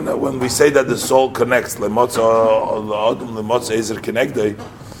we say that the soul connects, so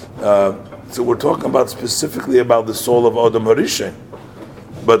we're talking about specifically about the soul of Adam Harishon.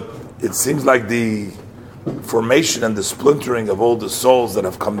 But it seems like formation and the splintering of all the souls that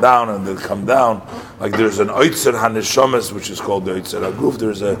have come down and that come down. Like there's an Oitzer HaNeshamas, which is called the Oitzer HaGuf.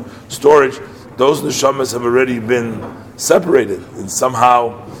 There's a storage. Those Neshamas have already been separated, and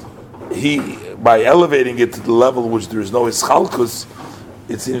somehow by elevating it to the level which there is no Ischalkus,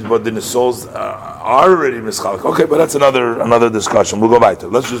 it seems, but the souls are already Mischalk. Okay, but that's another discussion. We'll go back to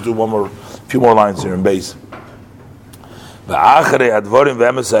it. Let's just do few more lines here in base.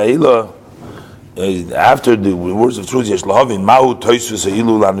 After the words of truth, so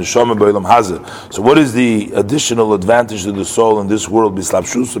what is the additional advantage to the soul in this world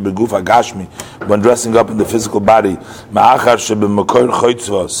when dressing up in the physical body,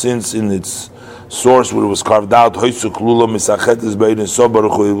 since in its source where it was carved out, it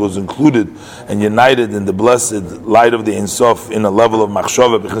was included and united in the blessed light of the Ein Sof in a level of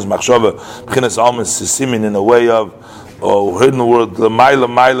machshava, because machshava in a way of hidden the world,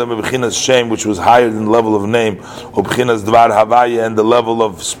 shame, which was higher than the level of name, dvar havaya, and the level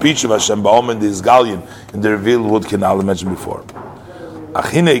of speech of Hashem, ba'omen the Isgalian, in the revealed word canal I mentioned before.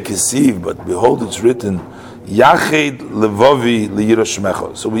 Achine kesiv, but behold, it's written, Yached levovi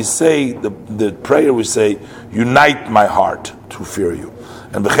liyirashmecha. So we say the prayer. We say, unite my heart to fear you.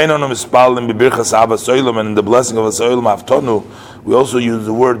 And and in the blessing of Asoilam Aftonu, we also use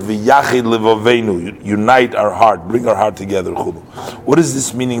the word v'yachid levovenu, unite our heart, bring our heart together. What is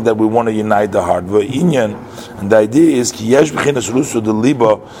this meaning that we want to unite the heart? And the idea is ki yesh b'chinas rusu de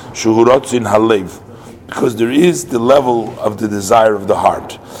liba shuhurotzin halev, because there is the level of the desire of the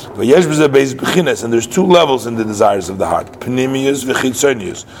heart. And there's two levels in the desires of the heart. Pnimius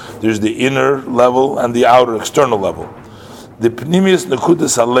v'chitzonius. There's the inner level and the outer external level. The pnimius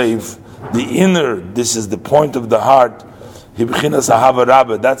nekudas halev, the inner, this is the point of the heart.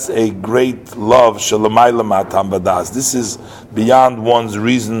 That's a great love. This is beyond one's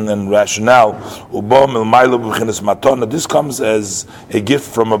reason and rationale. This comes as a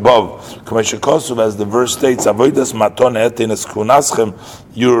gift from above. As the verse states,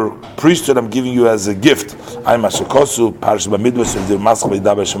 your priesthood I'm giving you as a gift. I'm Ashakosu, Parish Bamidwas of the Maskal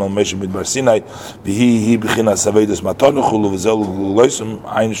Daba Shemal Mesh Midbar Sinai, Bihi Bichinas Savedas Matonu Hulu Vizel Loisum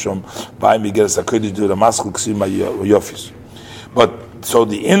Einshom, by Miguel Sakodi to the Maskal Ksima Yofis. But so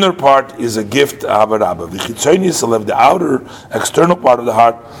the inner part is a gift, Avarabba. The outer, external part of the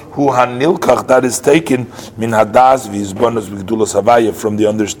heart, who hanilkach, that is taken min hadas v'izbonos v'gdulas havaya, from the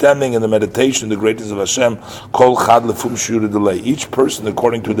understanding and the meditation, the greatness of Hashem. Kol chad lefum shura delay. Each person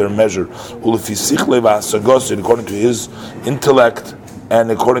according to their measure, ulefisichle v'asagos, according to his intellect and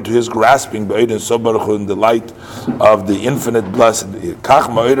according to his grasping, in the light of the infinite blessed.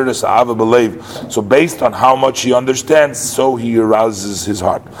 So based on how much he understands, so he arouses his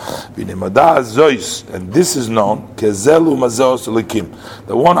heart. And this is known, the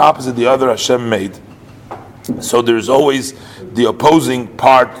one opposite the other Hashem made. So there's always the opposing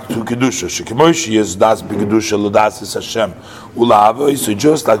part to Kedusha. Shekimoshi is das b'Kedusha, l'das is Hashem. So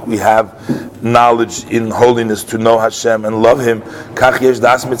just like we have knowledge in holiness to know Hashem and love Him,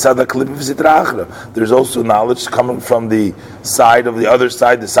 there's also knowledge coming from the side of the other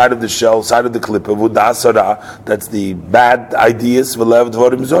side, the side of the shell, side of the klippa, that's the bad ideas,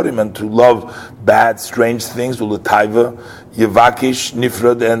 and to love bad, strange things, Yevakish,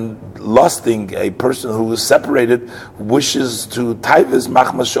 Nifrad, and lusting, a person who is separated wishes to taivis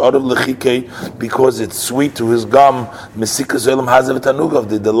machmas she'orav lechike, because it's sweet to his gum, mesikas olam hazav tanug, of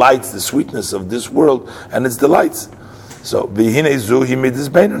the delights, the sweetness of this world and its delights. So v'hinei zu he made this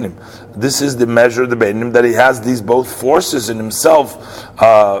beinonim. This is the measure of the beinonim, that he has these both forces in himself.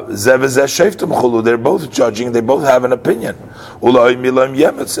 They're both judging. They both have an opinion. And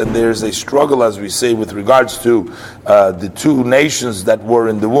there's a struggle, as we say, with regards to the two nations that were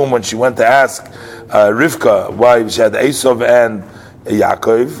in the womb when she went to ask Rivka why she had Esav and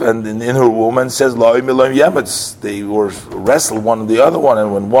Yaakov, and in her womb, and says they were wrestled one and the other one,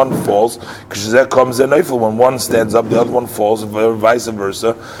 and when one falls, comes a neifel, when one stands up, the other one falls, vice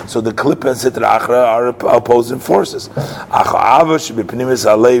versa. So the klippa and sitra achra are opposing forces.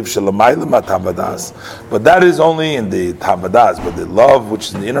 But that is only in the tamadas, but the love which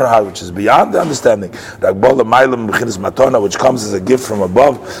is in the inner heart, which is beyond the understanding, which comes as a gift from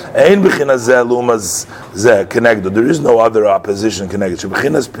above, there is no other opposition connected.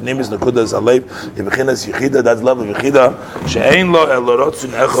 That's love of Yechida.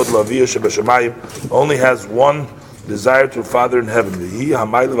 Only has one desire to Father in heaven.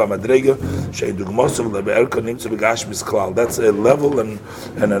 That's a level and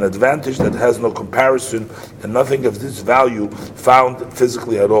an advantage that has no comparison, and nothing of this value found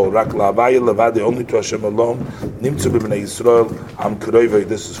physically at all. Only to Hashem alone. This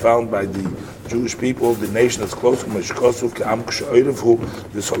is found by the Jewish people, the nation is close to Meshkosu, Ke'am K'Sho'erevu,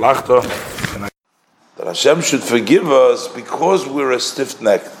 V'Solachta, that Hashem should forgive us because we're a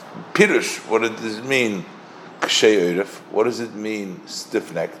stiff-necked. Pirush, what does it mean? K'Sho'erev, what does it mean,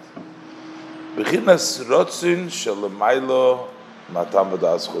 stiff-necked? B'chinas rotzin shalamaylo matam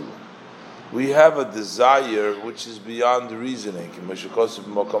v'das chulu. We have a desire which is beyond reasoning,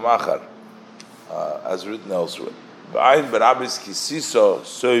 as written elsewhere. V'ayin berabis kisiso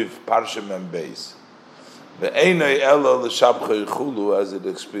soiv parshem embeis. Ve'enei elo l'shabcha yichulu, as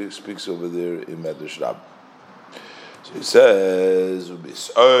it speaks over there in Medrash Rabbah. So he says, when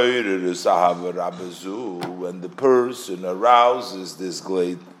the person arouses this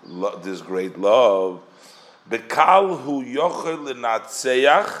great love,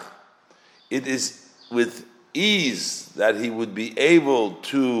 it is with ease that he would be able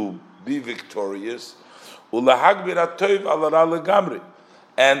to be victorious, and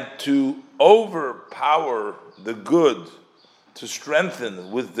to overpower the good, to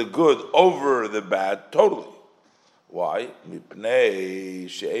strengthen with the good over the bad totally. Why?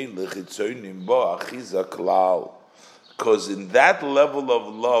 Because in that level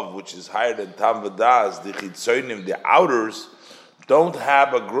of love, which is higher than Tam V'das, the chitzonim, the outers, don't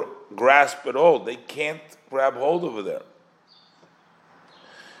have a grasp at all. They can't grab hold over there.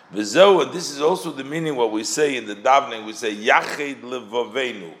 V'zo, and this is also the meaning what we say in the davening. We say Yachid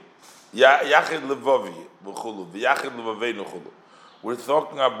Levavenu, Yachid Levavi, Yachid Levavenu. We're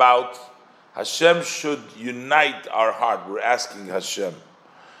talking about Hashem should unite our heart. We're asking Hashem.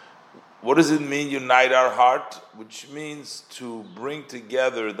 What does it mean, unite our heart? Which means to bring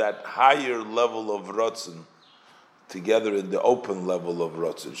together that higher level of Ratzon together in the open level of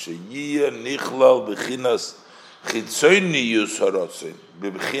Ratzon. Sheyiyah nichlal b'chinas chitzoniyus haratzon,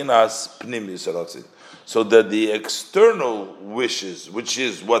 b'chinas pnimiyus haratzon. So that the external wishes, which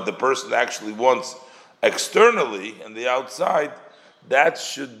is what the person actually wants externally and the outside, that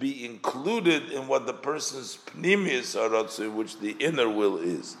should be included in what the person's pnimiyus haratzon, which the inner will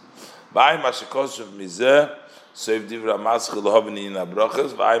is. V'ay mashakosuf mizeh, seif divra maschil hoveni in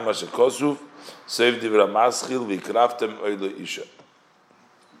abrachas, v'ay mashakosuf, seif divra maschil v'kraftem oilo isha.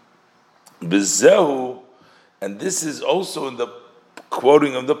 B'zehu, and this is also in the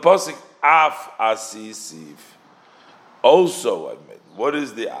quoting of the pasuk, af asisiv. Also, I made. What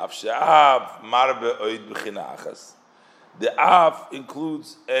is the af? She'af marbe oid b'china achas. The af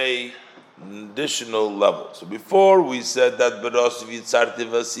includes an additional level. So before we said that Berosiv Yitzarti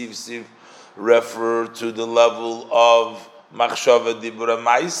Vasiv Siv refer to the level of Machshava Dibura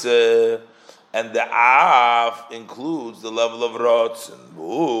Maise, and the af includes the level of Rotzin.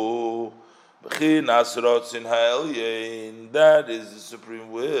 B'chinas Rotzin Ha'elyein, that is the supreme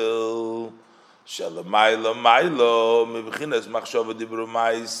will. Shalamayla Mailo Mibchinas Machshava Dibura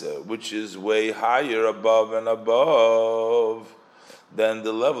Maise, which is way higher above and above than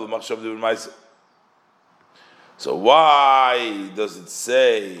the level of Machshava Dibura Maise. So why does it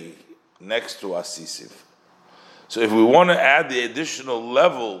say next to Asisiv? So if we want to add the additional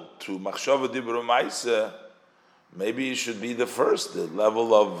level to Machshava Dibura Maise, maybe it should be the first. The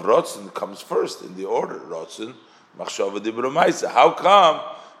level of Rotzen comes first in the order. Rotzen, Machshava Dibura Maise. How come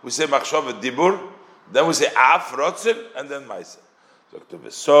we say Machshava Dibur, then we say Af Rotzen, and then Maise?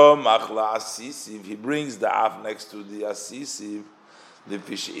 So Machla Asisiv, he brings the Af next to the Asisiv,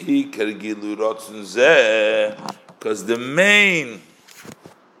 because the main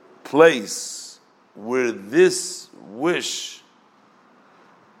place where this wish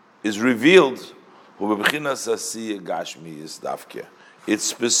is revealed, it's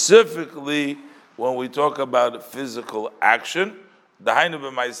specifically when we talk about physical action, that is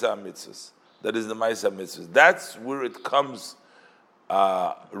the Maisa Mitzvahs. That's where it comes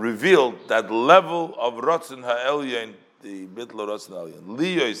revealed, that level of Ratzon Ha'elyon, the Bitl Ratzon Ha'elyon.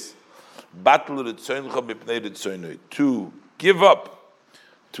 Liyos, battle to give up,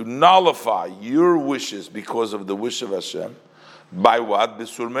 to nullify your wishes because of the wish of Hashem. By what?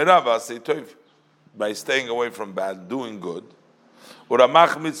 By staying away from bad, doing good. What are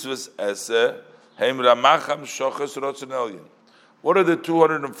the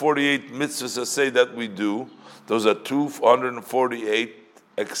 248 mitzvahs say that we do? Those are 248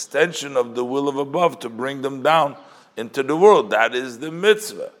 extension of the will of above to bring them down into the world. That is the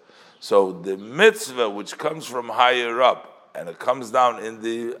mitzvah. So the mitzvah which comes from higher up and it comes down in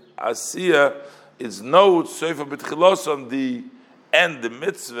the Asiya is no Sefer B'tchilos on the end. The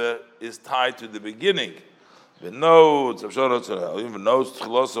mitzvah is tied to the beginning. So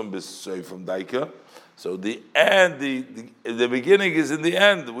the end, the beginning is in the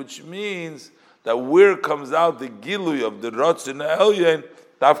end, which means that where comes out the gilui of the Ratzon Ha'elyon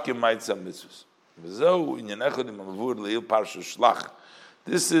Tafke Maitzah Mitzvahs.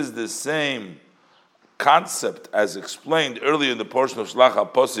 This is the same concept as explained earlier in the portion of Shlach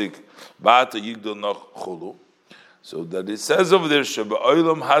HaPosik, Ba'ata Yigdol Noch Chulu. So that it says over there,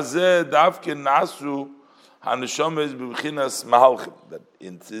 Sheba'olam Hazeh Davke Nasu HaNeshama is B'Bchinas Mahalchim. That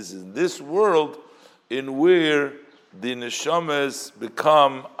it is in this world in where the Neshamas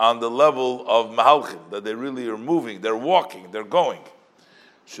become on the level of Mahalchim, that they really are moving, they're walking, they're going.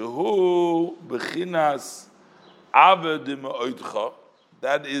 Shehu B'Chinas Aved Me'oidcha.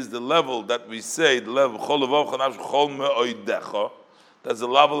 That is the level that we say, the level Chol Levavcha Nafshecha Chol Me'oidecha. That's the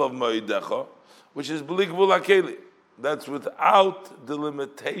level of Me'oidecha, which is B'li Gvul HaKeli. That's without the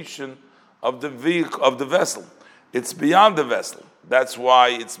limitation of the vehicle, of the vessel. It's beyond the vessel. That's why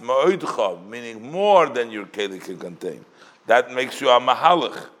it's Me'oidcha, meaning more than your Keli can contain. That makes you a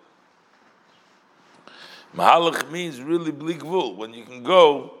Mahalach. Mahalach means really B'li Gvul, when you can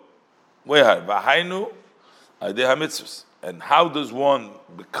go way high. V'hainu Adei HaMitzvahs. And how does one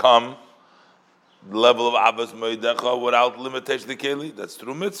become the level of Abbas Moedecha without limitation to Keli? That's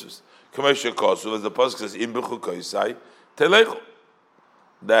through mitzvahs. Kamesha Kosu, as the Pasuk says, Im B'chukoisai Telechu.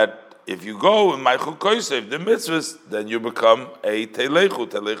 That if you go in my Chukoisai, the mitzvahs, then you become a Telechu.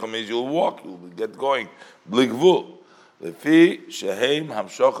 Telechu means you'll walk, you'll get going. Bli Gvul. Lefi Sheheim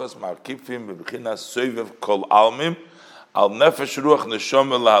Hamshochas Markifim B'Bchinas Soivev Kol Almim Al Nefesh Ruach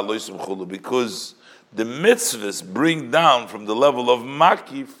Neshama Lahaloisim Chulu. Because the mitzvahs bring down from the level of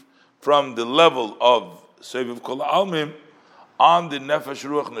makif, from the level of Soviv Kol Almim, on the Nefesh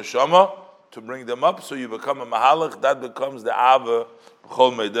Ruach Neshama, to bring them up, so you become a Mahalach, that becomes the Ava,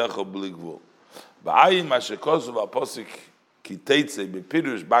 B'chol Meidecha B'li Gvul. Ba'ayin Mashekosu V'Aposik Kiteitze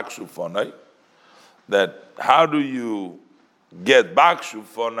B'Pirush Bakshu Fonai, that how do you get Bakshu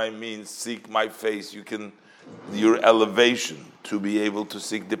Fonai means seek my face, you can, your elevation, to be able to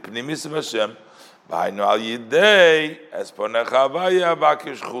seek the Pnimis of Hashem,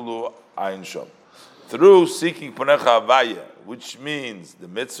 through seeking Ponecha Havaya, which means the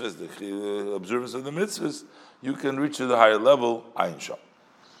mitzvahs, the observance of the mitzvahs, you can reach to the higher level, Ayin Shom.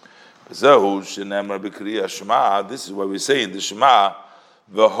 This is what we say in the Shema,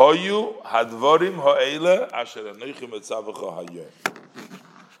 V'hoyu hadvorim ha'ele asher anochi metzavecha hayom.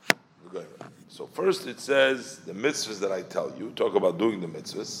 So first it says, the mitzvahs that I tell you, talk about doing the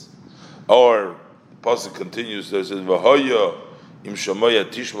mitzvahs, or Pasuk continues, there says, V'hoya im shamoya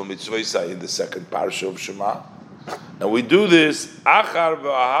tishma mitzvaysa in the second parsha of Shema. And we do this, Achar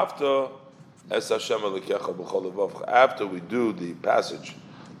v'ahavta es Hashem alekecha b'chol levavcha. After we do the passage,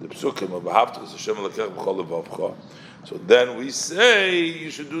 the psukim of V'ahavta es Hashem alekecha b'chol levavcha, so then we say you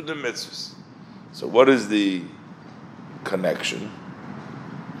should do the mitzvahs. So what is the connection?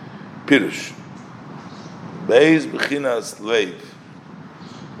 Pirush. Beis b'chinas leiv.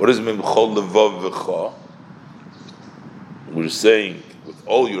 What does it mean? We're saying with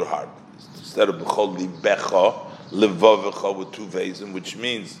all your heart instead of b'chol libecha, levavecha with two vasim, which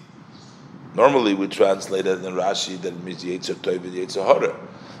means normally we translate it in Rashi that it means Yetzer Tov and Yetzer Hara.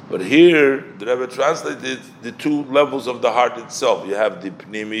 But here the Rebbe translated the two levels of the heart itself. You have the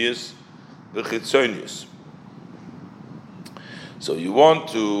pnimius, the chitzonius. So you want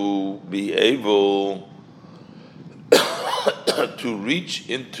to be able to reach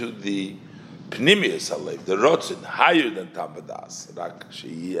into the pnimius halev, the rotzin, higher than tambadas. Rak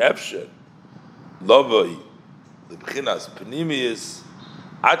sheyi efsher lovoi the b'chinas pnimius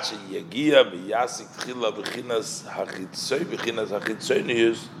ad sheyagia v'yasik tchila b'chinas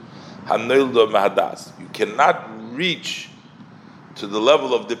hachitzonius hanoildo mahadas. You cannot reach to the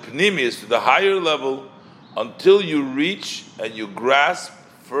level of the pnimius, to the higher level, until you reach and you grasp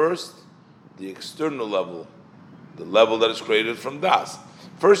first the external level, the level that is created from das.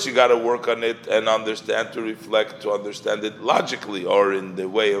 First you got to work on it and understand, to reflect, to understand it logically or in the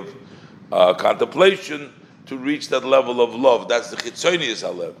way of contemplation, to reach that level of love. That's the chitzonius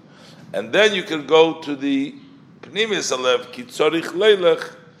halev. And then you can go to the pnimius halev, kitzorich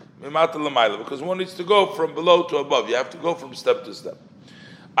leilech mimata l'mayla, because one needs to go from below to above. You have to go from step to step.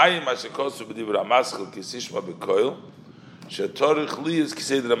 Ayin mashekosu b'dibur hamaschil kisishma b'koil shetorich li is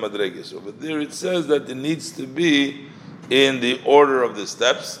kisedra madreges. Over there it says that it needs to be in the order of the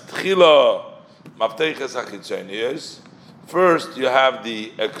steps. Tchila mafteches hachitzonius. First, you have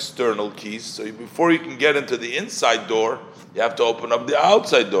the external keys. So before you can get into the inside door, you have to open up the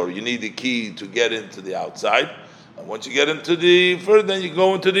outside door. You need the key to get into the outside. And once you get into the first, then you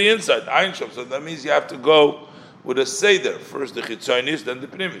go into the inside. Ein Shom. So that means you have to go with a seder. First the chitzonius, then the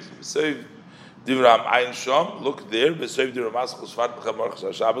pnimis. Save Divram Ein Shom. Look there. Save Divram Maschus Fat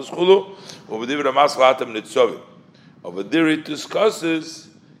B'Chamar Shabbos Chulu. Over Divram Maschus Hatem Nitzovim. Over there it discusses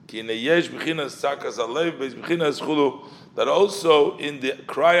that also in the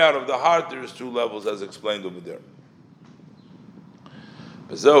cry out of the heart there is two levels as explained over there.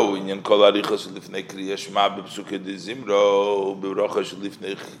 This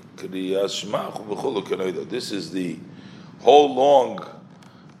is the whole long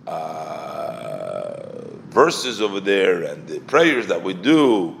verses over there and the prayers that we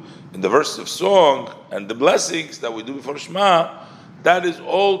do in the verse of song and the blessings that we do before Shema. That is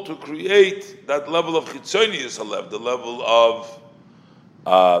all to create that level of chitzonius halev, the level of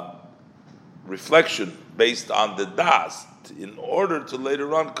reflection based on the das, in order to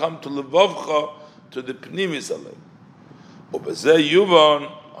later on come to levavcha, to the pnimis halev. Ubezeh yuvan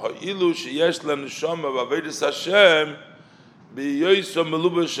ha'ilu sheyesh leneshama v'avedis Hashem b'yoyso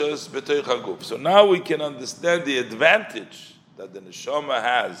melubashes b'toich haguf. So now we can understand the advantage that the neshama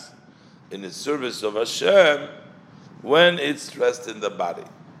has in its service of Hashem when it's dressed in the body.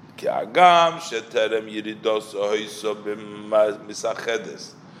 For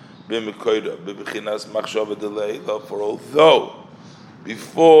although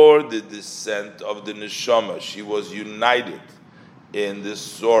before the descent of the neshama she was united in the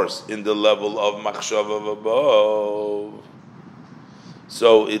source, in the level of machshava above,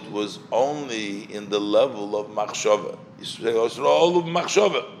 so it was only in the level of machshava.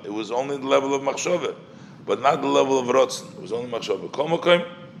 It was only the level of machshava, but not the level of rotzen. It was only machshava. Kol makom,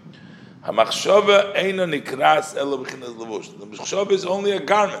 hamachshava eina nikras ela b'chinas levush. The machshava is only a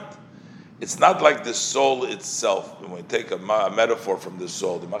garment. It's not like the soul itself. When we take a metaphor from the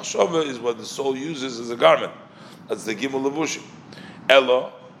soul, the machshava is what the soul uses as a garment. That's the gimel levushim.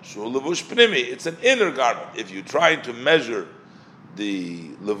 Ela shu levush pnimi. It's an inner garment. If you try to measure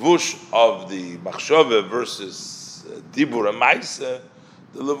the levush of the machshava versus dibur and ma'aseh,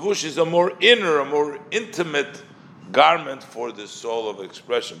 the levush is a more inner, a more intimate garment for the soul of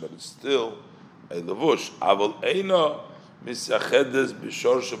expression, but it's still a levush. Aval eina misachedes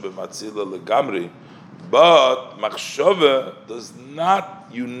b'shorsha b'matzila legamri, but machshava does not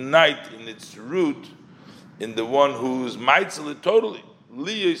unite in its root in the one who's maitzil totally.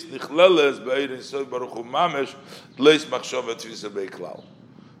 Liyis nichleles be'erin soy baruch hu mamesh leis machshava tvisa be'klal.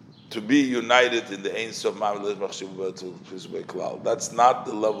 To be united in the Ein Sof Ma'amad Machshava Tvisa be'klal. That's not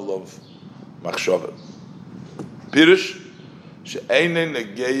the level of machshava. Pirush she'einei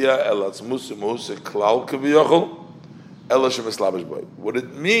negeya el atzmus u'mehuse klal kaviyachol ela shemeslabish boy. What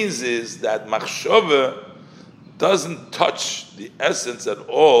it means is that machshava doesn't touch the essence at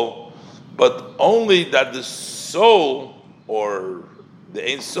all, but only that the soul or the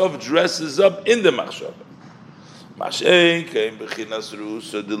Ein Sof dresses up in the machshava. But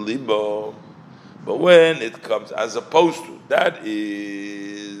when it comes, as opposed to, that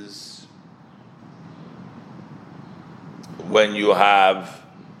is when you have,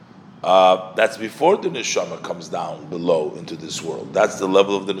 that's before the neshama comes down below into this world. That's the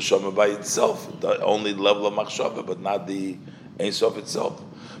level of the neshama by itself, the only level of machshava, but not the Ein Sof itself.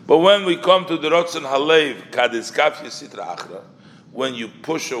 But when we come to the Rotzen Halev, Kadis Kafya Sitra Achra, when you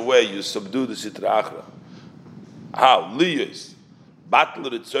push away, you subdue the Sitra Achra. How? Liyos.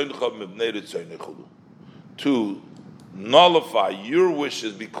 To nullify your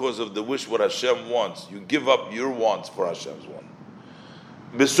wishes because of the wish what Hashem wants. You give up your wants for Hashem's want.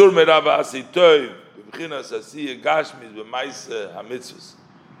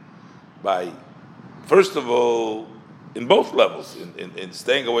 By, first of all, in both levels, in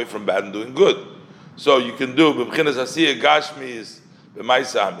staying away from bad and doing good. So you can do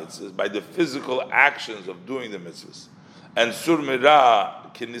by the physical actions of doing the mitzvahs, and sur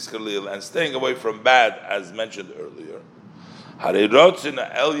mirah kiniskalil, and staying away from bad, as mentioned earlier. So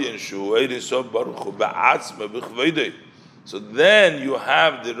then you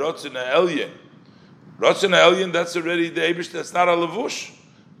have the rotzin elyon. Rotzin elyon, that's already the Eibush. That's not a levush.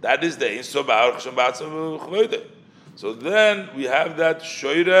 That is the Ein Sof b'chvoidei. So then we have that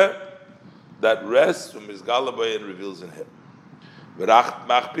shoyre that rests from his galabay and reveals in him. And the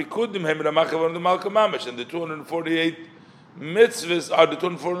 248 mitzvahs are the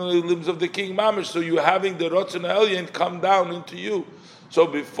 248 limbs of the king mamish. So you're having the rotzon elyon come down into you. So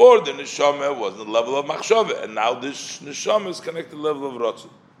before the neshama was the level of machshava, and now this neshama is connected to the level of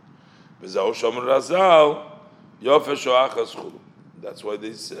rotzon. That's why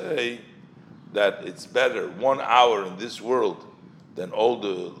they say that it's better 1 hour in this world than all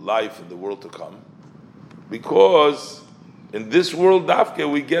the life in the world to come, because in this world dafke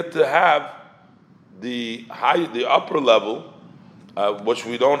we get to have the upper level, which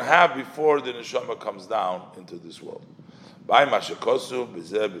we don't have before the neshama comes down into this world. By Mashakosu,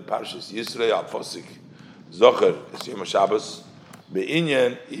 Bizeh, Parshas Yisrei, Al Fosik, Zocher, Yom Shabbos,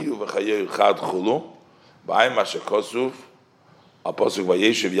 Be'inyan iyu v'chayeyu chad chulu, b'ayim ha'shekosuf, Apostle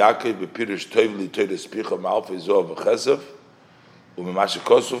Vayeshev Yaakov bePirish Tov Li Toras Picha Malfi Zoh v'Chesav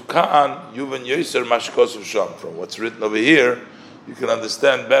u'Mashikosov Kan Yuvan Yoser Mashikosov Sham. From what's written over here, you can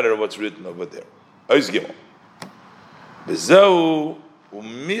understand better what's written over there. Ois Gimel Bezeu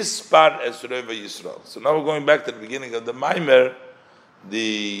u'Mispar Esrei Yisrael. So now we're going back to the beginning of the Maimer,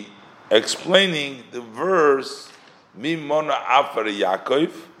 the explaining the verse Mimona Afar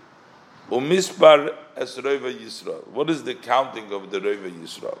Yaakov u'Mispar Esreva Yisrael. What is the counting of the Reva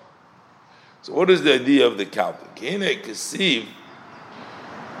Yisrael? So what is the idea of the counting? Kine kesiv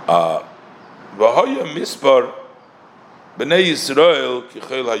v'hoya mispar b'nei Yisrael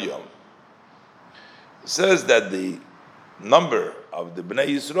kichel hayom. It says that the number of the Bnei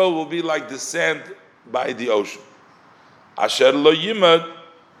Yisrael will be like the sand by the ocean. Asher lo yimad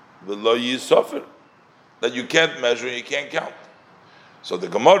v'lo yisofer. That you can't measure and you can't count. So the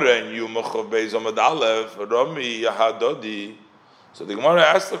Gemara in Yumach of Beis Amud Aleph, Rami Yahadodi. So the Gemara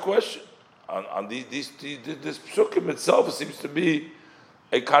asked the question on this psukim itself. Seems to be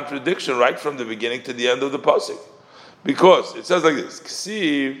a contradiction right from the beginning to the end of the pasuk, because it says like this: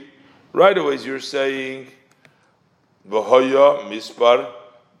 Ksiv. Right away, you're saying V'hoya mispar,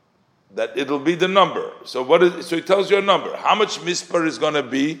 that it'll be the number. So what is? So it tells you a number. How much mispar is going to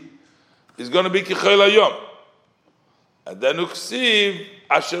be? Is going to be kichel hayom. And then uksiv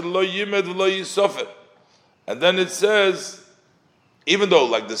asher lo yimed lo yisofer. And then it says, even though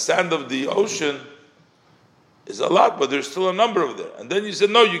like the sand of the ocean is a lot, but there's still a number of there. And then you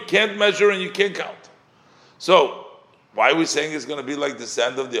said, no, you can't measure and you can't count. So why are we saying it's going to be like the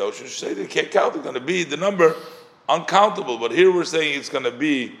sand of the ocean? You say they can't count. It's going to be the number uncountable. But here we're saying it's going to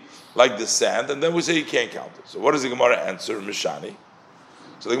be like the sand, and then we say you can't count it. So what does the Gemara answer? Mishani.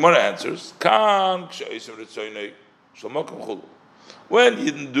 So the Gemara answers, Kan when you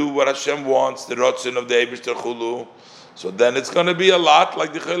didn't do what Hashem wants, the rotzin of the Eibishter Chulu, so then it's going to be a lot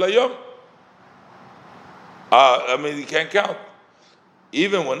like the Chel Hayom. You can't count.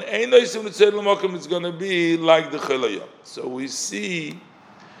 Even when Ein Oisim L'Tzeir L'Mokim, it's going to be like the Chel Hayom. So we see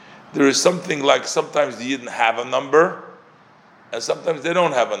there is something like sometimes they didn't have a number, and sometimes they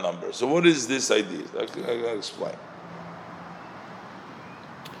don't have a number. So what is this idea? I'll explain.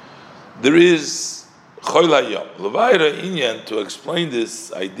 There is Chol Hayom. L'vayra inyan, to explain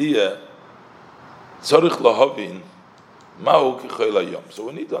this idea, tzarich lahavin mahu ki Chol Hayom. So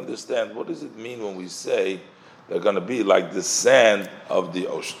we need to understand, what does it mean when we say they're going to be like the sand of the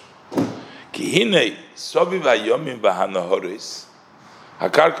ocean? Ki hinei soviv hayomim v'hanahoris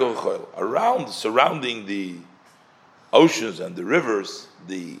hakarka v'chol. Around, surrounding the oceans and the rivers,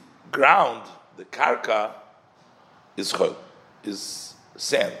 the ground, the karka, is chol, is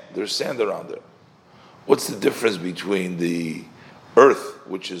sand. There's sand around there. What's the difference between the earth,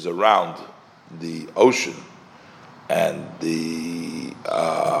 which is around the ocean, and the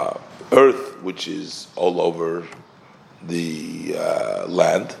earth, which is all over the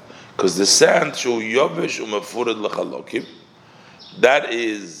land? Because the sand, that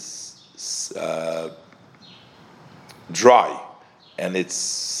is dry, and it's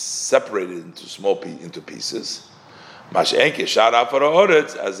separated into into pieces. As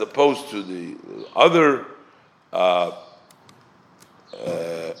opposed to the other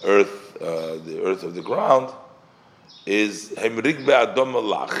earth, the earth of the ground, is hemrig be'adom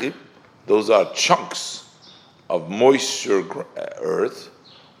lachib. Those are chunks of moisture earth,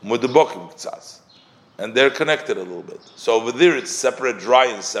 mudabokim k'tzaz, and they're connected a little bit. So over there it's separate, dry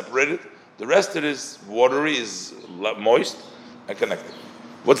and separated. The rest it is watery, is moist and connected.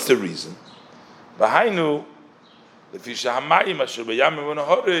 What's the reason? V'hainu because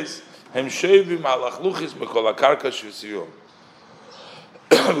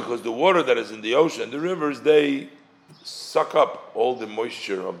the water that is in the ocean, the rivers, they suck up all the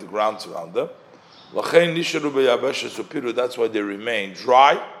moisture of the ground around them. That's why they remain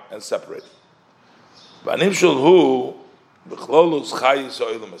dry and separated. We'll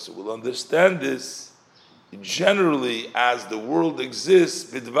understand this generally as the world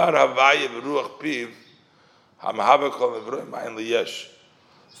exists. When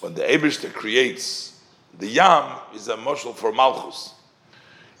the Eibishter creates, the Yam is a moshel for Malchus.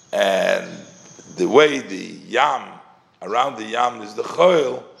 And the way the Yam, around the Yam is the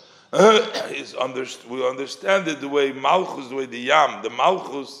Choil, we understand it the way Malchus, the way the Yam, the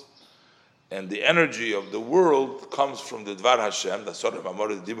Malchus, and the energy of the world comes from the Dvar Hashem, the Sodom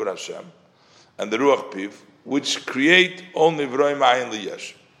Amor, the Dibur Hashem, and the Ruach Piv, which create only V'roi Ma'ayin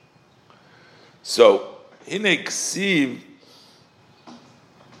Liyesh. So,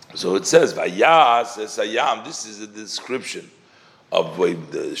 so it says, Vayas es hayam. This is a description of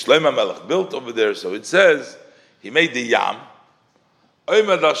what the Shlomo Melech built over there. So it says he made the Yam. So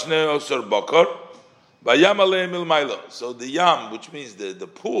the Yam, which means the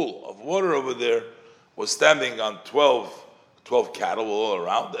pool of water over there, was standing on 12 cattle all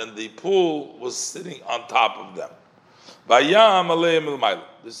around, and the pool was sitting on top of them.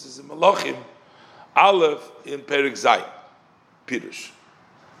 This is in Malachim Aleph in Perek Zayin, Pirush.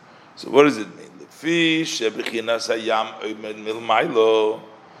 So what does it mean?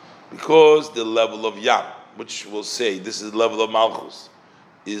 Because the level of Yam, which will say this is the level of Malchus,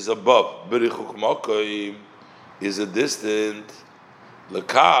 is above. Berichuk Mokoim is a distant.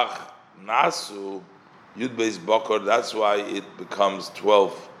 Lekach Nasu Yud Beis Bokor. That's why it becomes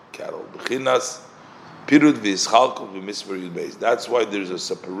 12 cattle. Bechinas Pirud v'Ischalkut v'Misper Yud Beis. That's why there's a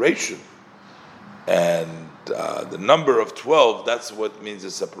separation, and the number of 12. That's what means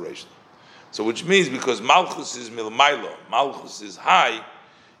a separation. So, which means because Malchus is milmailo, Malchus is high,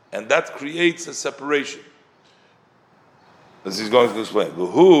 and that creates a separation. This he's going to explain.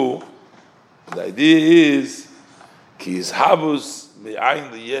 Who? The idea is ki ishabus me'ayin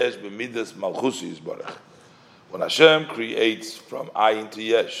liyesh b'midas malchusi yisbarach. When Hashem creates from ayin to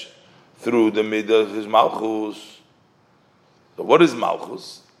yesh through the midah of his malchus. So what is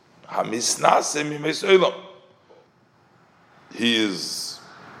malchus? Hamisnase mimes olam. He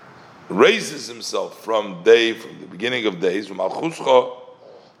raises himself from the beginning of days. Malchus kol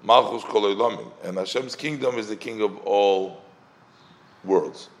olamim, and Hashem's kingdom is the king of all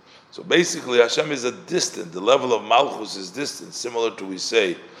worlds. So basically, Hashem is a distant. The level of Malchus is distant, similar to we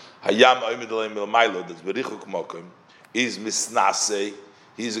say Hayam Oimid Aleim Milmailo. That's Berichuk Mokim. He's misnase.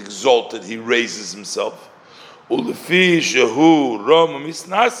 He's exalted. He raises himself. Ulefi Shehu Rom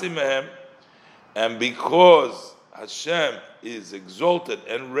Misnase Mehem, and because Hashem is exalted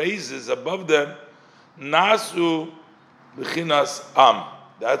and raises above them, Nasu Bechinas Am.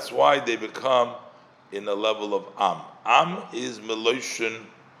 That's why they become in the level of Am. Am is Meloshon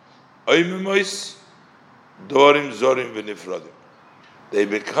Oimimois Dorim Zorim V'Nifradim. They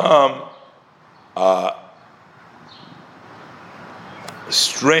become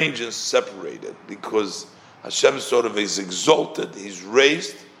strange and separated because Hashem sort of is exalted, He's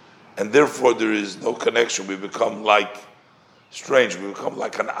raised, and therefore there is no connection. We become like strange. We become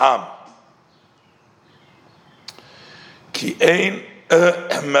like an Am. Ki ein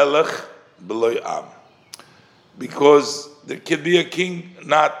melech b'loy Am. Because there can be a king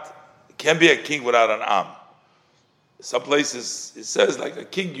without an Am. Some places it says like a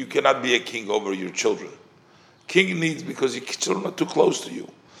king, you cannot be a king over your children. King needs, because your children are too close to you.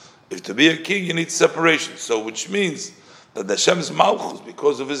 If to be a king, you need separation. So which means that Hashem's Malchus,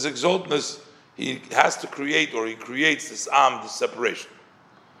 because of his exaltness, he has to create, or he creates this Am, this separation.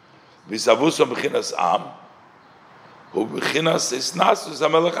 V'savusam b'chinas Am, hu b'chinas isnasus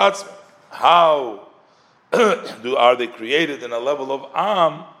hamelech atzma. How are they created in a level of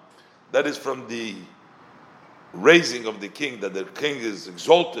Am that is from the raising of the king, that the king is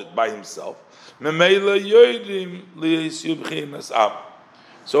exalted by himself?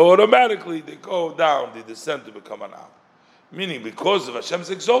 So automatically they go down, they descend to become an Am. Meaning because of Hashem's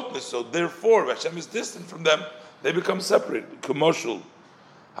exaltness, so therefore Hashem is distant from them, they become separated. Commercial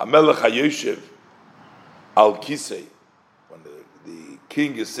Hamelech HaYoshev Al Kisei, when the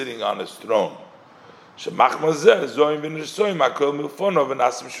king is sitting on his throne. So because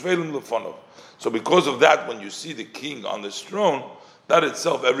of that, when you see the king on this throne, that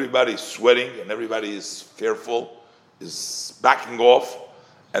itself, everybody is sweating and everybody is fearful, is backing off,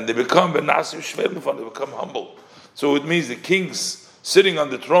 and they become they become humble. So it means the king's sitting on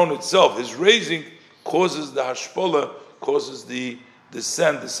the throne itself, his raising causes the hashpola, causes the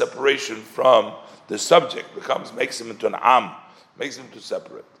descent, the separation from the subject, makes him into an Am, makes him to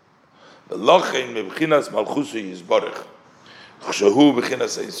separate. So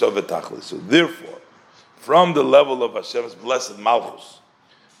therefore, from the level of Hashem's blessed Malchus,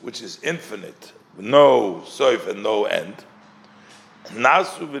 which is infinite, no soif and no end,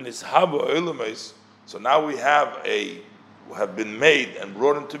 so now we have been made and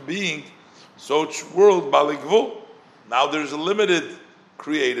brought into being such world baligvul. Now there's a limited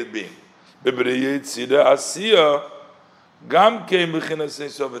created being.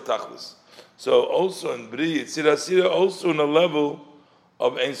 So also in Bri Yitzir Asira, also in a level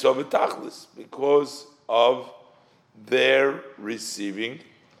of Ein Sof V'Tachlis, because of their receiving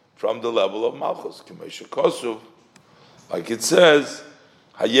from the level of Malchus. K'moshe Kosuv, like it says,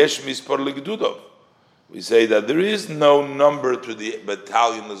 Hayesh Mispar L'Gdudov. We say that there is no number to the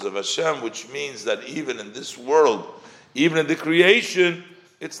battalions of Hashem, which means that even in this world, even in the creation,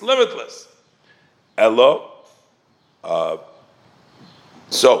 it's limitless. Elo,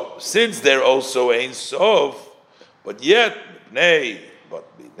 So, since they're also Ein Sof, but yet,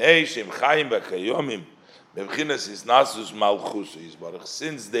 Bnei Shem Chaim B'Kayomim, B'Bchinas Isnasus Malchus Yisbarach,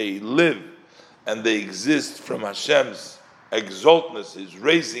 since they live and they exist from Hashem's exaltness, His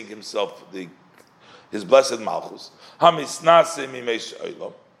raising Himself, His blessed Malchus, Hamisnase Mimei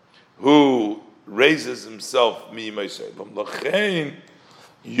Olam, who raises Himself Mimei Olam, L'chein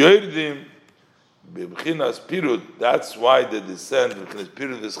Yordim B'Bchinas Pirud, that's why they descend, B'Bchinas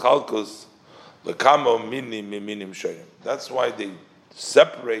Pirud is Chalkos, L'kamo Minim Miminim Shoyim. That's why they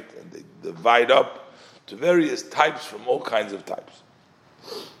separate and they divide up to various types from all kinds of types.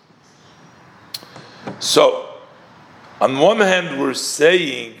 So, on one hand, we're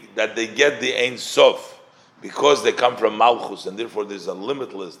saying that they get the Ein Sof because they come from Malchus, and therefore there's a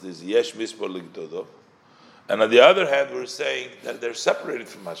limitless, there's Yesh Mispor Ligdodo. And on the other hand, we're saying that they're separated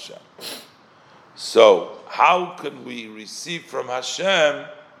from Hashem. So, how can we receive from Hashem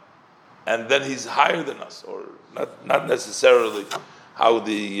and then He's higher than us? Or not necessarily how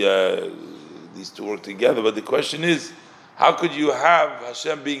these two work together, but the question is, how could you have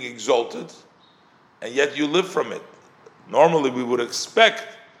Hashem being exalted and yet you live from it? Normally we would expect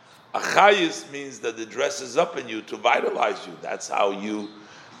achayis means that it dresses up in you to vitalize you. That's how you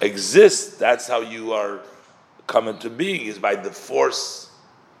exist. That's how you are come into being, is by the force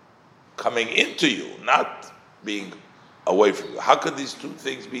coming into you, not being away from you. How could these two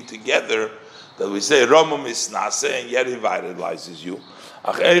things be together that we say Ramam Isnase and yet He vitalizes you?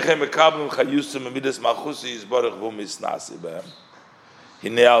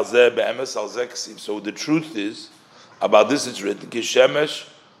 So the truth is, about this it's written,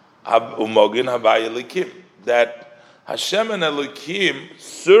 that Hashem and Elokim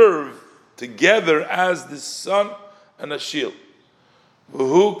serve together as the sun and a shield.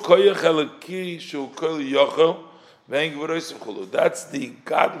 That's the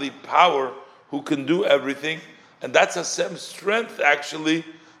godly power who can do everything, and that's Hashem's strength actually,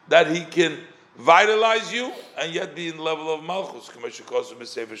 that He can vitalize you and yet be in the level of Malchus,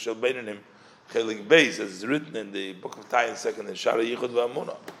 as is written in the book of Tayin, second in Shara Yichud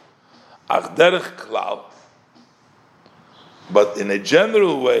V'Amunah. Ach derech klal, but in a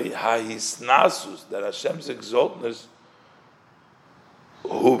general way, hahisnasus, that Hashem's exaltness,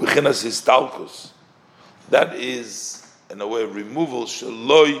 hu b'chinas histalkus, that is in a way of removal,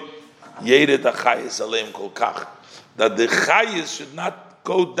 shaloi yered achayis aleim kol kach, that the chayis should not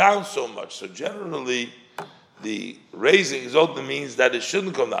go down so much. So generally, the raising exalted means that it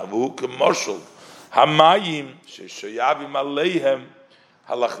shouldn't come down. V'hu k'moshel hamayim sheshoyavim aleihem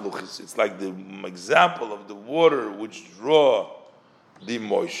halachluchis. It's like the example of the water which draw the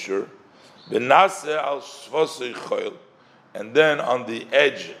moisture. V'naseh al shvosei choil, and then on the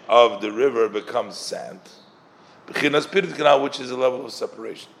edge of the river becomes sand. B'chinas pirit kanal, which is a level of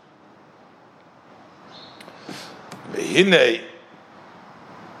separation. Behinei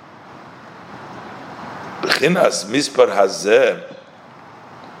b'chinas mispar hazeh.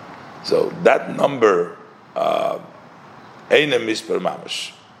 So that number, eine mispar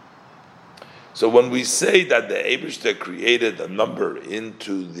mamash. So when we say that the Eibishter created a number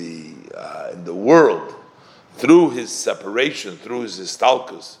into the in the world through His separation, through His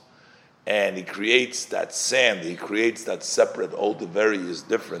histalkus, and He creates that sand, He creates that separate, all the various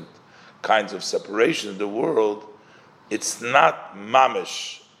different kinds of separation in the world, it's not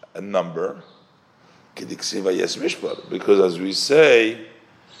mamish a number, because as we say,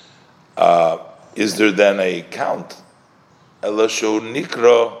 is there then a count? Elasho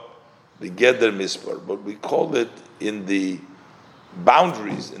nikro the geder mispar, but we call it in the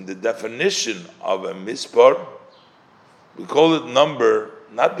boundaries, in the definition of a mispar, we call it number,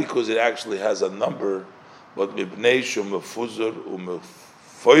 not because it actually has a number, but mipnei shumefuzur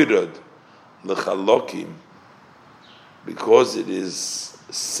umefoyrad lechalokim, because it is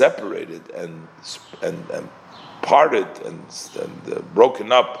separated and parted and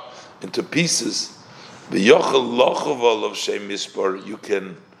broken up into pieces. The yochel lochoval of shem mispar, you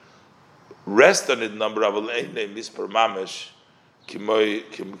can rest on it number of mispar mamash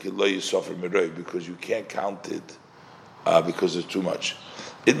because you can't count it because it's too much.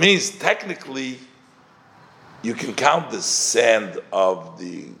 It means technically you can count the sand of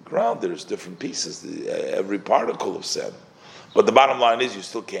the ground. There's different pieces, every particle of sand. But the bottom line is you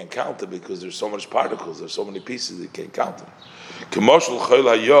still can't count it because there's so much particles, there's so many pieces you can't count them.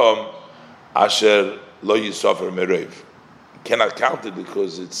 Asher lo yisofer merev. You cannot count it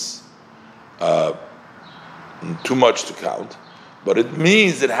because it's too much to count, but it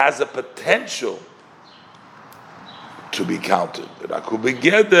means it has a potential to be counted.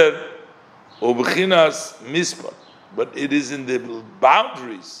 but it is in the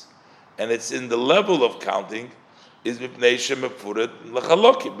boundaries, and it's in the level of counting, is mipnei shemefuret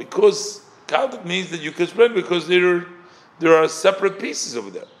lechalokim, because counting means that you can spread, because there are separate pieces over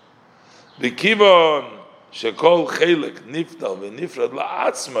there. V'kivon shekol chelik niftal v'nifrad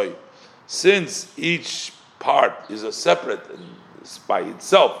la'atzmai, since each part is a separate and by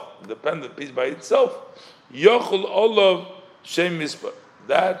itself, independent piece by itself, yochel olav shem mispar,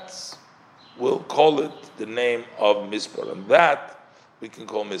 that will call it the name of mispar, and that we can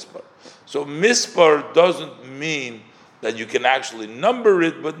call mispar. So mispar doesn't mean that you can actually number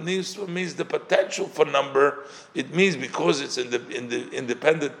it, but mispar means the potential for number. It means because it's in the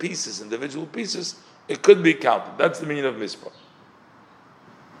independent pieces, individual pieces, it could be counted. That's the meaning of mispar.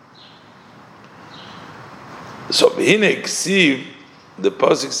 So B'hinei Ksiv, the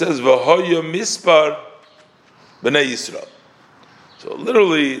pasuk says v'hoya mispar b'nei Yisrael. So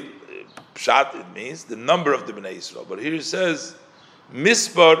literally, pshat, it means the number of the b'nei Yisrael. But here it says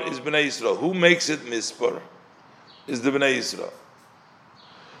mispar is b'nei Yisrael. Who makes it mispar? Is the b'nei Yisrael.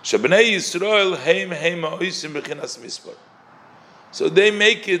 Sheb'nei Yisrael heim ha'oisim b'chinas mispar. So they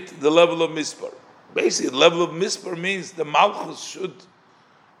make it the level of mispar. Basically, the level of mispar means the malchus should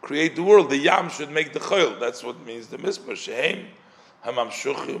create the world. The yam should make the chayil. That's what means the mispar. Shehem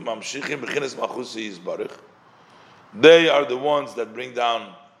hamamshichim b'chinas malchusi yizbarich. They are the ones that bring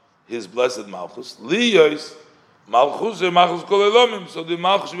down His blessed malchus. Liyos malchus malchus kol elomim. So the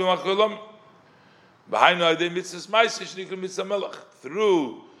malchus should be malchus kol elomim. B'hainu adei mitzvahs ma'aseh shnikra mitzvah melech.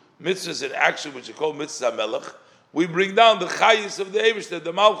 Through mitzvahs in action, which are called mitzvah melech, we bring down the chayis of the Eibishter,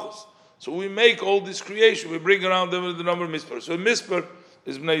 the malchus. So we make all this creation. We bring around the number of mispar. So mispar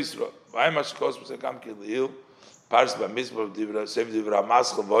is Bnei Yisrael. V'ayim hashkos b'sekam kilihil, pars b'mispar b'divra, sev divra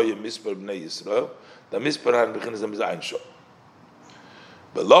maschel v'hoye mispar Bnei Yisrael, the mispar han b'chinas them is ein shom.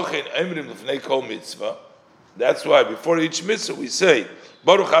 B'lochin emrim l'fnei kol mitzvah, that's why before each mitzvah we say,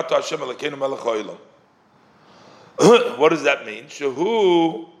 Baruch ato Hashem Elokeinu melech ha'olam. What does that mean?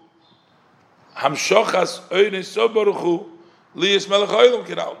 Shehu hamshochas oynei so baruch hu liyis melech ha'olam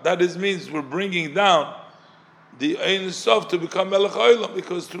kinal. That means we're bringing down the Ein Sof to become Melech HaOlam,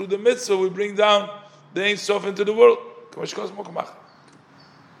 because through the mitzvah we bring down the Ein Sof into the world.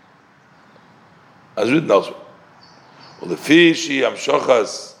 As written elsewhere. Well, the fishi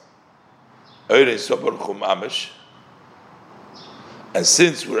amshochas Ein Sof baruch hu mamish, and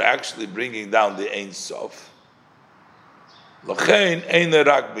since we're actually bringing down the Ein Sof, L'chein ein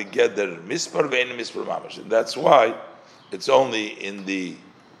rak begeder mispar ve'ein mispar mamish, and that's why it's only in the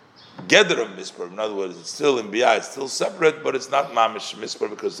Geder of mispar. In other words, it's still in biyah, it's still separate, but it's not mamish mispar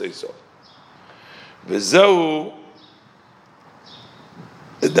because they saw. V'zehu,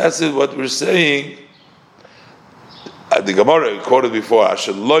 that's it, what we're saying. The Gemara quoted before,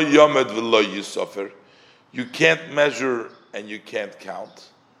 Asher lo yomed v'lo yusofer. You can't measure and you can't count.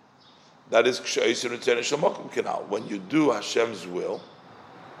 That is when you do Hashem's will.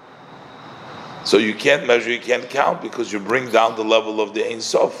 So you can't measure, you can't count, because you bring down the level of the Ein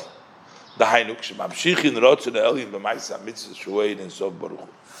Sof. When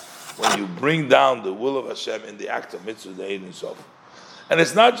you bring down the will of Hashem in the act of mitzvah, the Ein Sof. And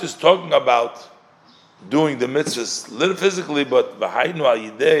it's not just talking about doing the mitzvahs physically, but v'haynu al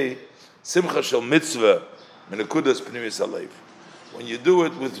yidei simcha shel mitzvah menekudas pnimis alev. When you do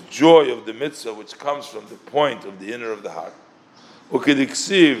it with joy of the mitzvah, which comes from the point of the inner of the heart.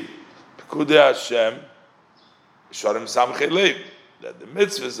 Ukidiksiv pekudei Hashem sharim samchei leiv. That the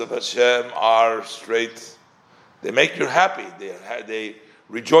mitzvahs of Hashem are straight, they make you happy, they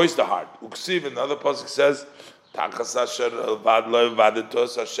rejoice the heart. Uksiv, another pasuk says, Tachas asher vad lo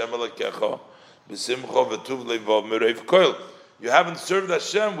vadetos Hashem elakecho b'simcha v'tuv levav mereiv koil. You haven't served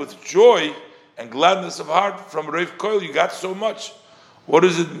Hashem with joy and gladness of heart from reiv koil. You got so much. What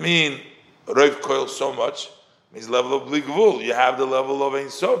does it mean, reiv koil, so much? It means level of bli gvul. You have the level of Ein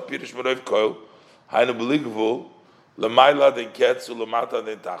Sof, pirish v'reiv koil, hainu bli gvul, l'mayla den ketzu, l'mata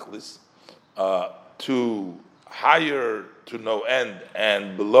den tachlis, to higher to no end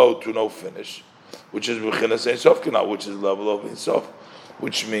and below to no finish, which is b'chinas Ein Sof Kinal, which is the level of Ein Sof,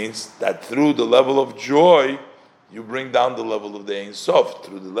 which means that through the level of joy, you bring down the level of the Ein Sof,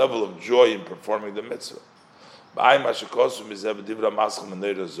 through the level of joy in performing the mitzvah. B'ayim ha'shekosum izeh b'divra maschel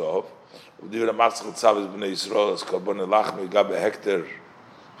menei rezov, b'divra maschel tzav b'nei Yisrael as karbon elachmi gabe hekter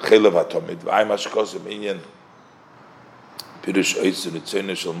chelev hatomid, b'ayim ha'shekosum inyan pirush oitzin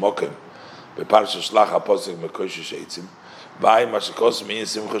etzene shel mokem, בפרשת שלח הפוסק מקושש עצים, באים השקוס מעין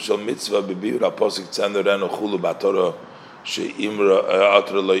שמחה של מצווה בביור הפוסק צנדרנו חולו בתורו שאימרה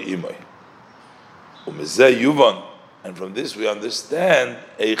אתר לא אימוי. ומזה יובן, and from this we understand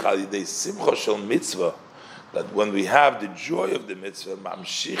איך על ידי שמחה של מצווה, that when we have the joy of the mitzvah,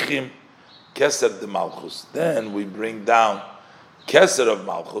 mamshichim keser de malchus, then we bring down keser of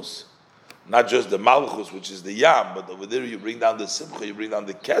malchus, not just the malchus, which is the yam, but over there you bring down the simcha, you bring down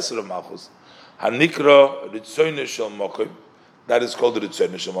the keser of malchus. Hanikra ritzoyne shel mokim, that is called the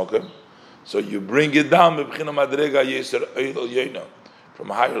ritzoyne shel mokim. So you bring it down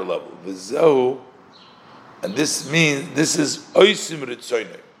from a higher level. And this means this is oisim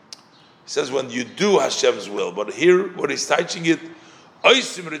ritzoyne. He says when you do Hashem's will, but here what he's teaching it,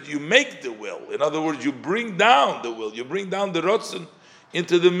 oisim, you make the will. In other words, you bring down the will, you bring down the rotzen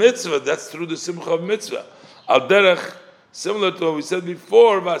into the mitzvah. That's through the simcha of mitzvah. Al derech, similar to what we said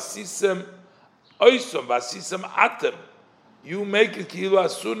before, vasisem oisom, vasisem atem. You make it kilu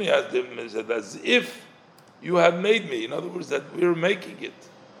asuni, as if you had made me. In other words, that we're making it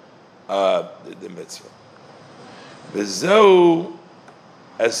the mitzvah. V'zeu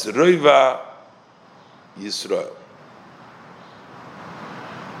es roiva Yisrael.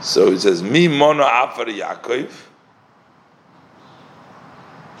 So it says, Mi mono afar Yaakov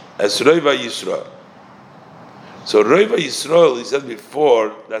es roiva Yisrael. So roiva Yisrael, he said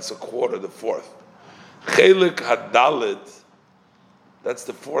before, that's a quarter, the fourth. Chelik hadalit, that's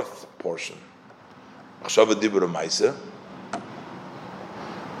the fourth portion. Machshava dibur ma'aseh.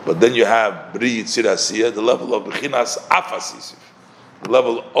 But then you have Bri Yitzir Asiyah, the level of Bechinas Afasisif. The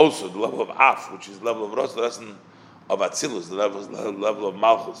level of Af, which is the level of Rosh, the lesson of Atzilus, the level of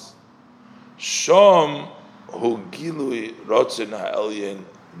Malchus. Shom hu gilui rotzen ha'elyen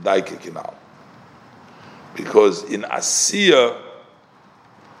daike kinal. Because in Asiyah,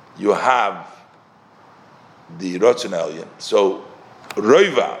 you have the rotzen ha'elyen. So,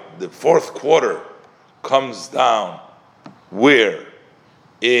 Roiva, the fourth quarter, comes down where?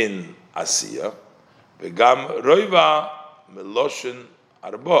 In Asiyah. Vegam Roiva meloshen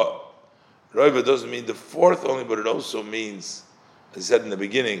arba. Roiva doesn't mean the fourth only, but it also means, as I said in the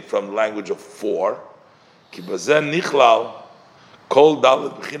beginning, from the language of four. Ki bazen nichlal kol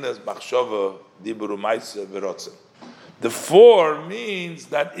dalet b'chinas machshava dibur u'maaseh v'rotzen. The four means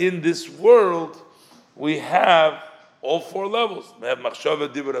that in this world we have all four levels. We have machshava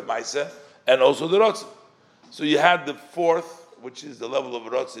dibur u'maaseh and also the rotzen. So you had the fourth, which is the level of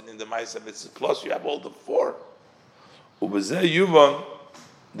rotzen in the maaseh mitzvah, plus you have all the four. Ubezeh yuvan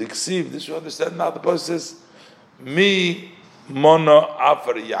the ksiv. This you understand now. The pasuk says, "Mi mono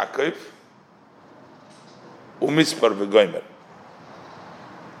afar Yaakov umispar v'goymer." It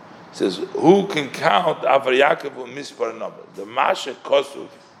says, "Who can count afar Yaakov umispar number?" The mashe kosuv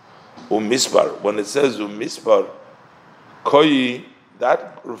umispar. When it says umispar koyi,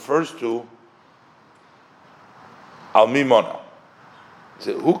 that refers to al mimono.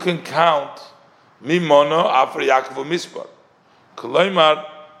 So who can count mimono after Yaakov mispar? Koloimar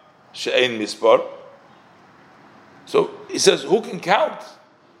she'ein mispar. So he says, who can count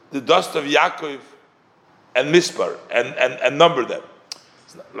the dust of Yaakov and mispar and number them?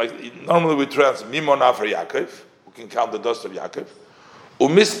 Like normally we translate mimono after Yaakov, who can count the dust of Yaakov,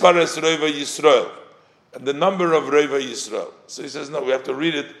 umispar es roiva Yisrael, and the number of roiva Yisrael. So he says, no, we have to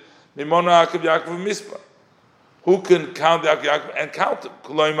read it mimono Yaakov mispar. Who can count the Yaakov and count them?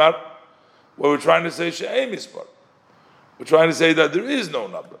 Koloimar, what we're trying to say, she'ein mispar. We're trying to say that there is no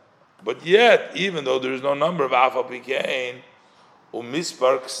number. But yet, even though there is no number of Afal Pikein,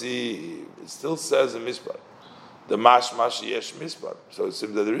 umispar ksiv, it still says a mispar. The mashmash yesh mispar. So it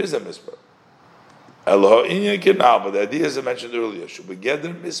seems that there is a mispar. Eloho inyan kinal, but the idea as I mentioned earlier, should we get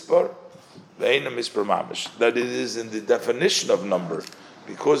there mispar? Ve'ein a mispar mamish. That it is in the definition of number.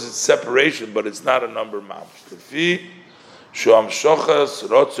 Because it's separation, but it's not a number mamish. Tefi shuam shochas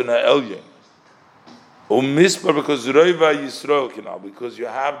rotzuna elyon umispar, because roiva Yisrael canal, because you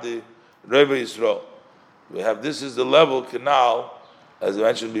have the roiva Yisrael. We have, this is the level canal, as I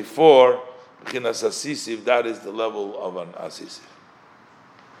mentioned before, b'chinas asisiv. That is the level of an asisiv.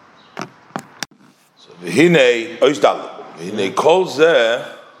 So v'hinei oisdal v'hinei kol zeh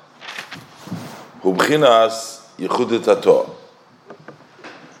hu b'chinas yichud tator.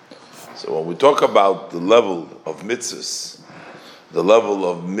 So when we talk about the level of mitzvahs, the level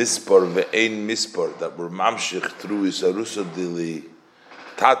of mispar ve'ein mispar, that we're mamshich through isarusa dili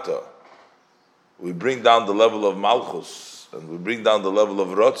tata, we bring down the level of malchus, and we bring down the level of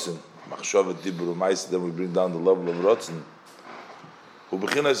rotzen, machshava dibur u'maaseh, then we bring down the level of rotzen.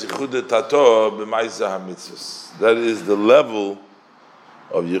 U'bechinas yichud tato b'maaseh hamitzvahs. That is the level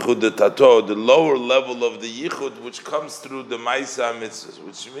of Yichud Tato, the lower level of the Yichud, which comes through the Maaseh Mitzvahs,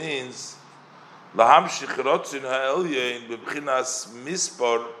 which means Lahamshich Rotzin Ha'elyein B'Bchinas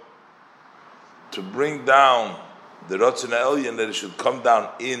Mispar, to bring down the Rotzin Ha'elyein, that it should come down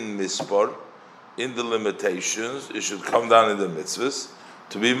in Mispar, in the limitations, it should come down in the mitzvahs,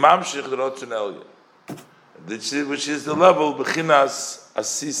 to be mamshich rotzon elyon, which is the level bechinas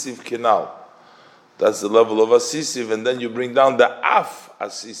asisiv kenal. That's the level of asisiv, and then you bring down the af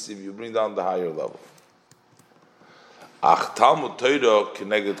asisiv, you bring down the higher level. Ach Talmud Torah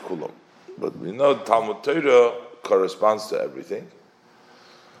keneged kulam, but we know Talmud Torah corresponds to everything,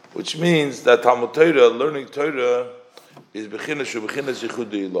 which means that Talmud Torah, learning Torah, is bechinas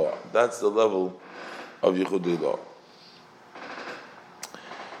yichudei law. That's the level of yichudei law.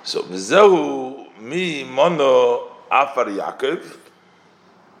 So v'zehu mi mono afar Yaakov.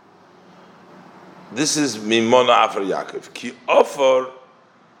 This is mi mono afar Yaakov. Ki offer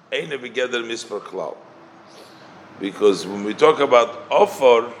eine begeder mispar klal. Because when we talk about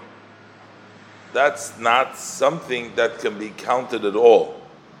offer, that's not something that can be counted at all.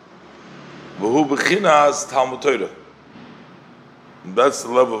 V'hu bechinas Talmud Torah. That's the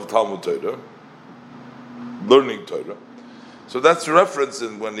level of Talmud Torah, learning Torah. So that's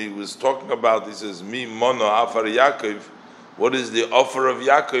referencing when he was talking about, he says, Mi mono afar Yaakov. What is the offer of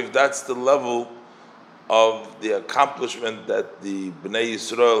Yaakov? That's the level of the accomplishment that the Bnei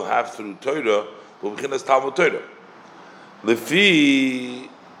Yisrael have through Torah, v'bechinas Talmud Torah. Lefi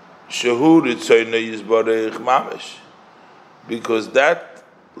shehu ritzono yizbarech mamish. Because that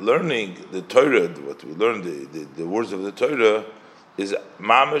learning the Torah, what we learn, the words of the Torah, is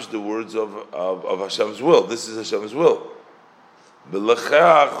mamish the words of Hashem's will. This is Hashem's will. And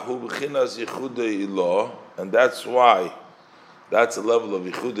that's why that's a level of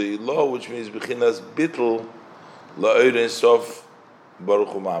Yichudei Ilah, which means bechinas bittul la'orein sof baruch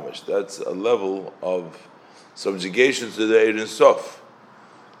hu mamish. That's a level of subjugation to the Ein Sof.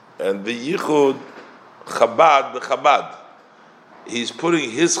 And the Yichud Chabad, the Chabad, he's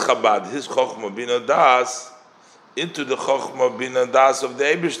putting his Chabad, his Chochmah Bina Das, into the Chochmah Bina Das of the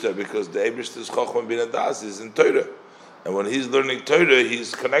Eibishter, because the Eibishter's Chochmah Bina Das is in Torah. And when he's learning Torah,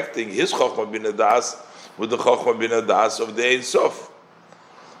 he's connecting his Chochmah Bina Das with the Chochmah Bina Das of the Ein Sof.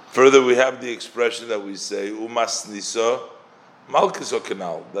 Further, we have the expression that we say, Umas Nisa Malchus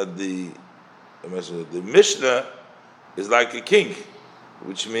Okanal, that the Mishnah is like a king,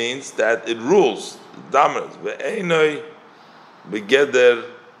 which means that it rules, it dominates. Ve'einoi begeder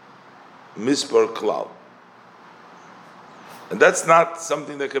mispar klal. And that's not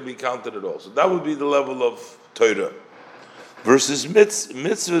something that can be counted at all. So that would be the level of Torah. Versus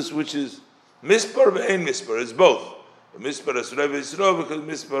mitzvahs, which is mispar ve'ein mispar. It's both. Mispar is Rebbe Yisrael because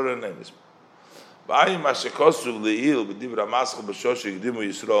mispar and ein mispar. Ba'ayim ha'shekosruv le'il b'divra maschal b'shosh yikdimu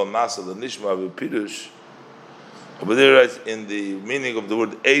Yisrael nasa l'nishma v'pirush. But there is in the meaning of the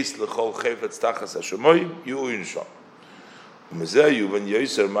word eis l'chol chayfetz tachas ha'shemoyim yu'in shom. With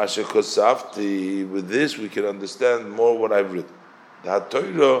this we can understand more what I've written. The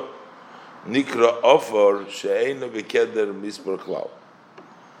Torah nikra offer she'eino bekeder mispar klal.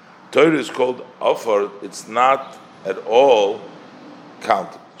 Torah is called offer. It's not at all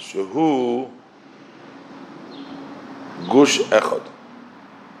counted. Shehu gush echad.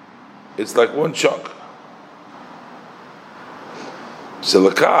 It's like one chunk. So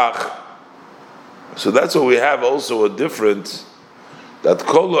that's what we have also a difference, that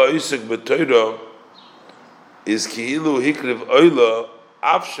kol ha'isek b'Torah is ki'ilu hikriv oila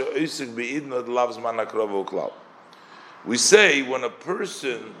afshe ha'isek be'idnod lav zman ha'krov u'klal. We say when a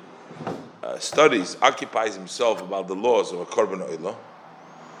person studies, occupies himself about the laws of a korban oila,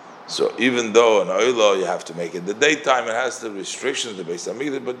 so even though an oila you have to make it in the daytime, it has the restrictions the Beis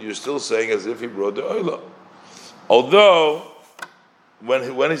Hamikdash, but you're still saying as if he brought the oila. Although when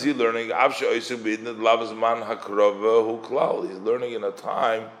is he learning? He's learning in a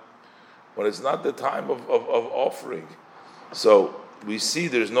time when it's not the time of offering. So we see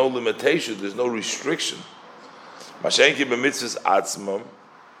there's no limitation, there's no restriction. But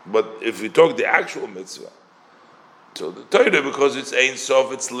if we talk the actual mitzvah, so the Torah, because it's Ein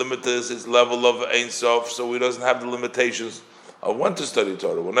Sof, it's limited, it's level of Ein Sof, so it doesn't have the limitations of when to study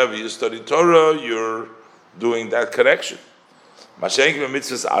Torah. Whenever you study Torah, you're doing that correction. But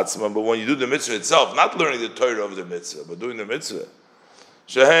when you do the mitzvah itself, not learning the Torah of the mitzvah, but doing the mitzvah,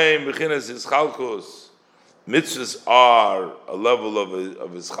 mitzvahs are a level of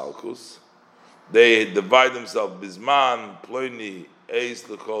ischalkus. They divide themselves bisman, ploini, eis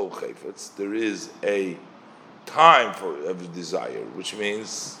l'kol chayfetz. There is a time for every desire, which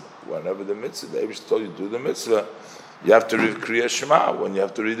means whenever the mitzvah, they told you to do the mitzvah, you have to read Kriya Shema. When you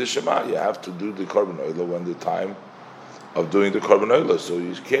have to read the Shema, you have to do the korban oila when the time of doing the korban oila. So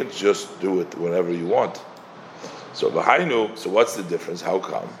you can't just do it whenever you want. So v'hainu. So what's the difference? How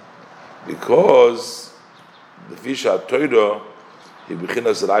come? Because the fisha Torah he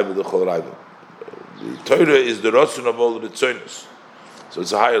bechinas raiva the chol raiva. The Torah is the Ratzon of all the Tzonos. So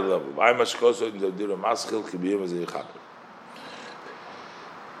it's a higher level. I'm a shkoso in the Dira Maschil, Kibiyim as a Yichaber.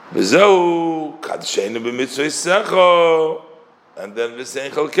 V'zeu, Kadshenu b'mitzvah Yisecho, and then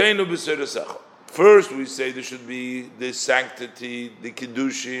V'sein Chalkeinu b'Seir Yisecho. First, we say there should be the sanctity, the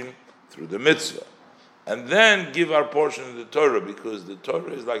Kiddushin, through the mitzvah. And then give our portion of the Torah, because the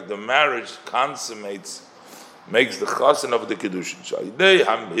Torah is like the marriage consummates, makes the chasen of the Kiddushin. Sha'idei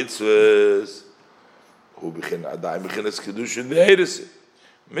ha-mitzvahs, hu b'chin adai b'chinas Kiddushin v'eiresi.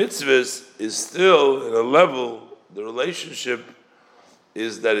 Mitzvahs is still in a level, the relationship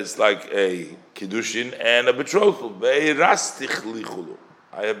is that it's like a Kiddushin and a betrothal. Ve'irastich lichulu.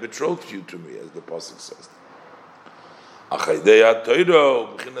 I have betrothed you to me, as the pasuk says. Achaydei ha-Torah,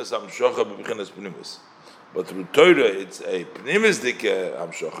 b'chinas hamshocha b'chinas pnimis. But through Torah, it's a pnimisdik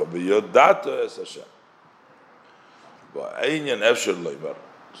hamshocha, v'yodato es Hashem. V'einyan efshar loymar.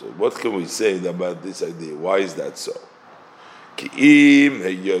 So what can we say about this idea? Why is that so? Ki'im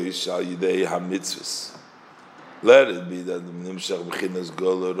heyosh al yidei ha-mitzvahs. Let it be that the nimshach b'chinas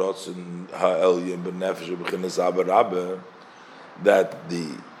gola rotzon ha'elyon b'nefesh b'chinas abba rabba, that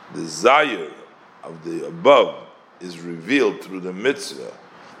the desire of the above is revealed through the mitzvah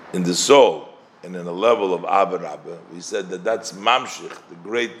in the soul and in a level of Abba Rabba. We said that that's mamshich, the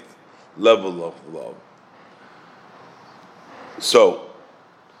great level of love. So,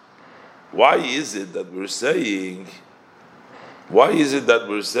 why is it that we're saying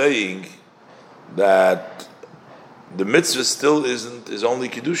that the mitzvah still is only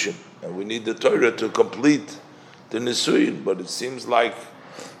Kiddushin, and we need the Torah to complete the Nisuyin? But it seems like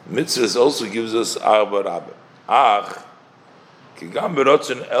mitzvahs also gives us Abba Rabba. In the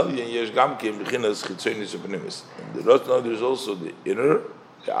Ratzon, there's also the inner,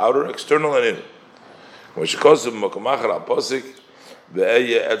 the outer, external and inner.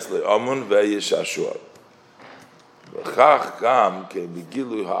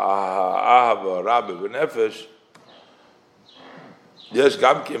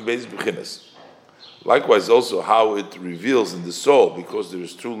 Likewise also how it reveals in the soul, because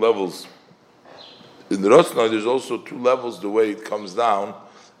there's two levels. In the Ratzon, there's also two levels the way it comes down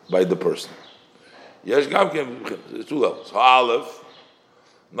by the person. There's two levels. Aleph,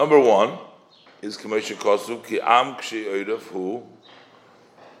 number one, is Kamesha Kosu, Ki Am Kshi Eiref Hu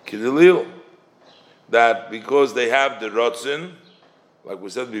Kidilil. That because they have the Ratzon, like we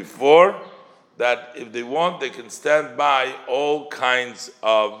said before, that if they want, they can stand by all kinds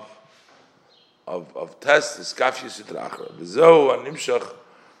of tests, Skafshi Sitrachra. V'zohu Animshach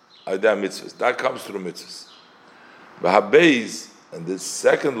mitzvahs. That comes through mitzvahs. V'habeis, and the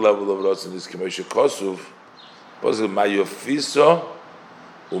second level of Ratzon is Kamesha Kosuv, Mayofiso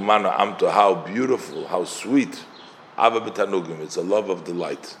Umano Amto, how beautiful, how sweet. Ava B'tanugim, it's a love of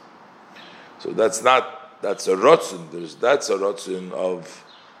delight. So that's a Ratzon. That's a Ratzon of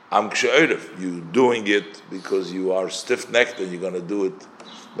Am Kshe'eref, you doing it because you are stiff-necked and you're going to do it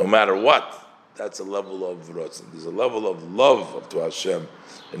no matter what. That's a level of Ratzon. There's a level of love to Hashem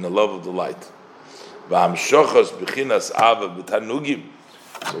in the love of delight. So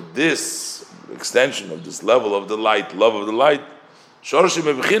this extension of this level of delight, love of delight, that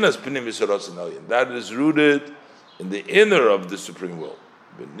is rooted in the inner of the Supreme Will.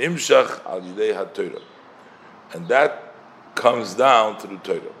 And that comes down through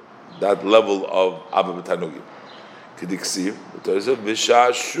Torah, that level of Abba B'Tanugim. K'diksiv, the Torah says,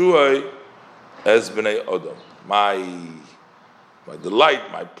 V'sha'shuai es b'nei Odom. My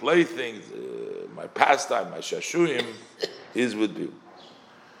delight, my playthings, my pastime, my shashuyim is with you.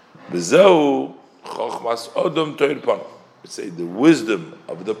 B'zehu chochmas Odom toir pano. We say the wisdom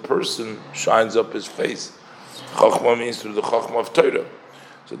of the person shines up his face. Chochma means through the chochma of Torah.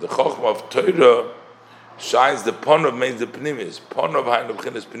 So the chochma of Torah shines, the panav means the pnimis. Panav hainu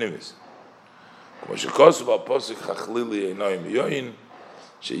b'chinas pnimis. K'mo shekosu b'aposik chachlili einoim yoyin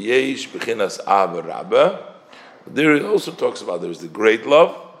sheyesh b'chinas Abba Rabba. There it also talks about there's the great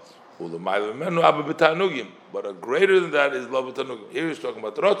love, but a greater than that is love b'tanugim. Here he's talking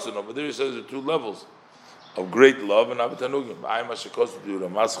about Ratzon, over there he says there are two levels of great love and Abba Tanugim. I'm a shekos b'divra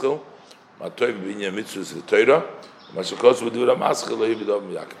maschil, ma'toiv b'inyan mitzvus l'toira, ma shekos b'divra maschil lohi b'dov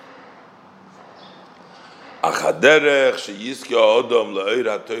miyakim. Achaderech sheyiski ha'odom la'oir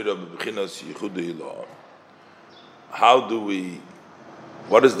ha'toira b'b'chinas yichudei lo'on.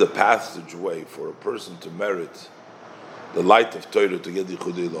 What is the passageway for a person to merit the light of Torah to get the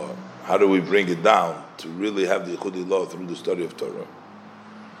Yichudei Law? How do we bring it down to really have the Yichudei Law through the study of Torah?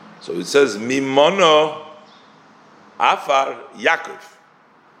 So it says, Mimono Afar Yaakov.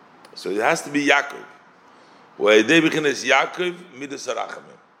 So it has to be Yaakov. Yaakov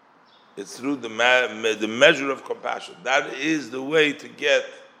It's through the measure of compassion. That is the way to get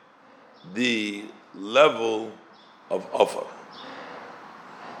the level of offer.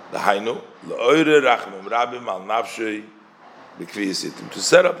 The Hainu, L'oire Rachmim Rabim Al Nafshei B'Kviyasitim, to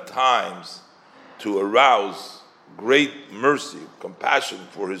set up times to arouse great mercy, compassion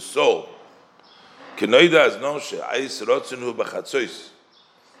for his soul. Kenoida as known she'ais rotzenu b'chatzois,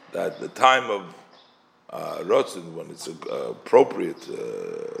 that the time of rotzen, when it's an appropriate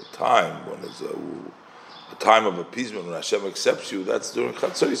time, when it's a time of appeasement, when Hashem accepts you, that's during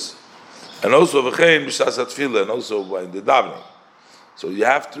chatzois. And also v'chein b'shas hatfilah, and also in the davening. So you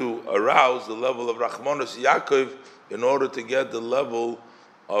have to arouse the level of Rachmanos Yaakov in order to get the level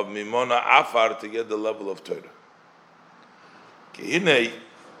of Mimona Afar, to get the level of Torah.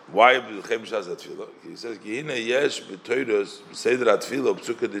 Why b'chem b'shas hatfilah? He says, "Kihine yesh b'toiros b'seder hatfilah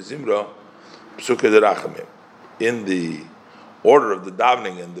b'sukkah de zimra b'sukkah de rachamim." In the order of the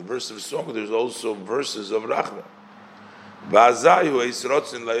davening and the verse of the song, there's also verses of rachamim. V'azayu eis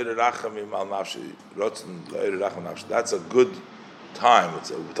rotzen la'ir rachamim al nafshi, rotzen la'ir rachamim nafshi. That's a good time.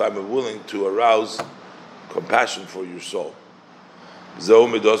 It's a time of willing to arouse compassion for your soul. Zeu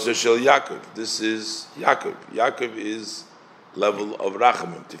midosa shel Yaakov. This is Yaakov. Yaakov is level of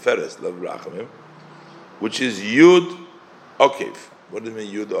Rachamim, Tiferes, level of Rachamim, which is Yud Okev. What do you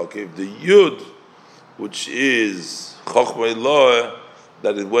mean Yud Okev? The Yud, which is Chochmei Loeh,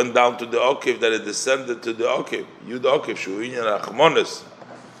 that it went down to the Okev, that it descended to the Okev. Yud Okev, Shu'inyan Rachmones,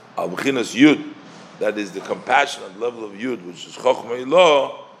 Al B'chinas Yud, that is the compassionate level of Yud, which is Chochmei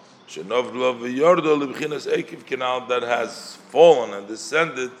Loeh, Shenov Lo V'yordo L'B'chinas Ekev Canal, that has fallen and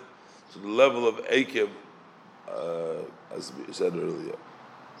descended to the level of Ekev, as we said earlier.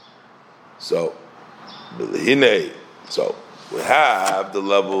 So we have the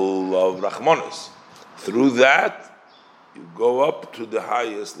level of Rachmanis. Through that, you go up to the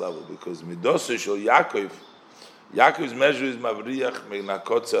highest level, because Midoseh Shel Yaakov's measure is Mavriach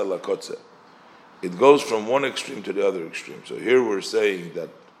Me'nakotze Lakotze. It goes from one extreme to the other extreme. So here we're saying that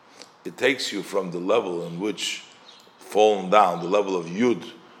it takes you from the level in which fallen down, the level of Yud,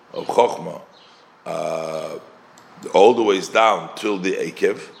 of Chochmah, all the ways down till the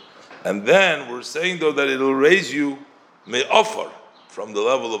Ekev, and then we're saying though that it will raise you may offer from the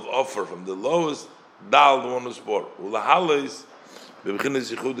level of offer, from the lowest dal the one who's poor, and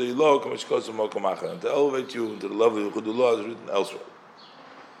to elevate you into the level of Yichud as written elsewhere.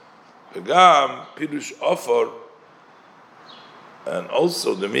 V'gam pirush offer, and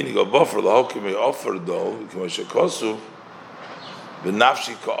also the meaning of offer, the hokim may offer though, k'mashakosu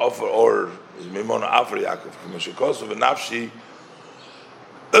v'nafshi ka offer, or Mimona Afar Yaakov, K'mashikosu v'nafshi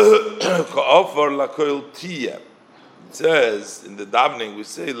ka'ofar lakoil tiyeh. It says in the davening, we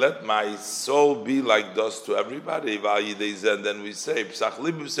say, "Let my soul be like dust to everybody." And then we say,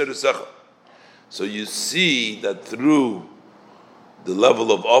 so you see that through the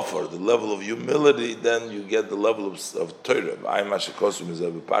level of offer, the level of humility, then you get the level of Torah.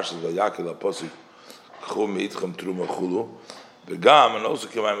 Begam, and also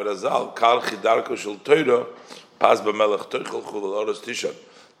Kemaim Razal, Kal Chidarko Shel Torah, Pas B'Melech Toichel Chul Oros Tishan.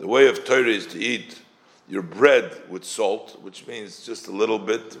 The way of Torah is to eat your bread with salt, which means just a little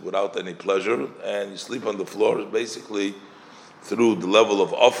bit without any pleasure, and you sleep on the floor. Basically, through the level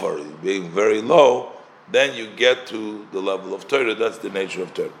of offer, being very low, then you get to the level of Torah. That's the nature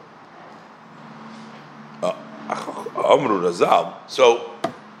of Torah. Amru Razal. So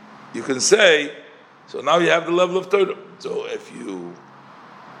you can say, so now you have the level of Torah. So if you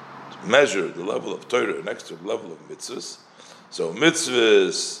measure the level of Torah next to the level of mitzvahs, so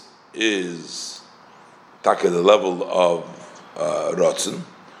mitzvahs is taka the level of rotzen,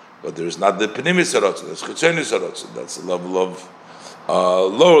 but there's not the penimis rotzen, there's chitzonis rotzen, that's the level of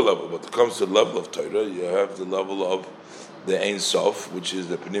lower level. But when it comes to the level of Torah, you have the level of the Ein Sof, which is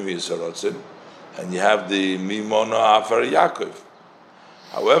the penimis rotzen, and you have the Mimona Afar Yaakov.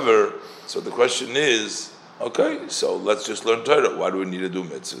 However, so the question is, okay, so let's just learn Torah. Why do we need to do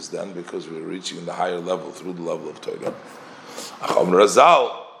mitzvahs then? Because we're reaching the higher level through the level of Torah.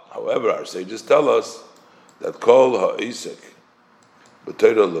 However, our sages tell us that kol ha'isek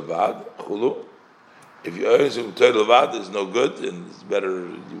b'Torah levad chulu. If you isek b'Torah levad is no good, and it's better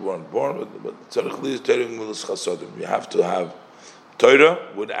you weren't born with it, but tzarich li is Torah milas chasodim. You have to have Torah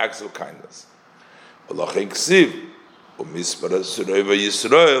with acts of kindness. V'lachin ksiv u'misparas reva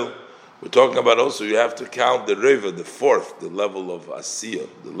Yisrael. We're talking about also you have to count the reva, the fourth, the level of asiyah,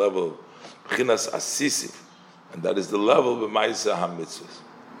 the level of b'chinas asisi, and that is the level of ma'isa hamitzvahs.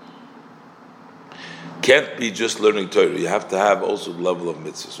 Can't be just learning Torah. You have to have also the level of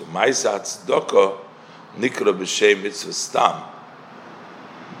mitzvahs. So ma'isa tzedakah nikra b'shem mitzvah stam.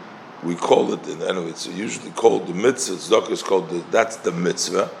 we call it, anyway, it's usually called the mitzvah. Tzedakah is called that's the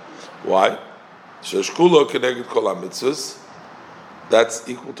mitzvah. Why? Sheshkulo keneged kol mitzvahs. That's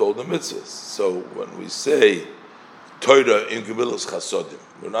equal to all the mitzvahs. So when we say Torah in Gemilas Chasodim,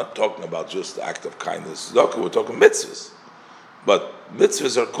 we're not talking about just the act of kindness. Tzedakah, we're talking mitzvahs. But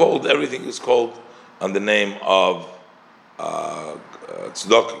mitzvahs are called, everything is called on the name of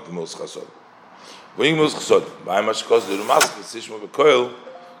Tzedakah, Gemilas Chasodim. When Gemilas Chasodim, by Mashkos, the Rumaskis, Sishma Bekoil,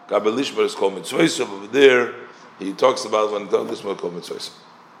 Gabel Lishmer is called Mitzvahs. Over there, he talks about when this is called Mitzvahs.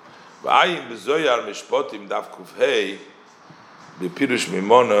 V'ayim b'zoyar mishpotim daf kufhei b'pirush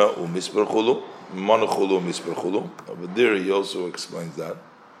mimona u'misper chulu, mimona chulu u'misper chulu. Over there, he also explains that.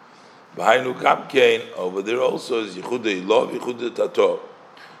 V'haynu kamkein, over there also is yichudei lov, yichudei tato.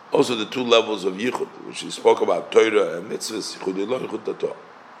 Also the two levels of yichud, which he spoke about, Torah and mitzvahs, yichudei lov, yichudei tato.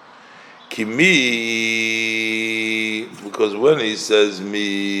 Kimi, because when he says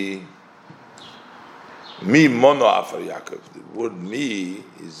mi mono afar Yaakov, the word mi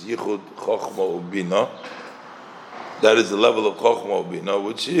is yichud chochma ubina. That is the level of chochma ubina,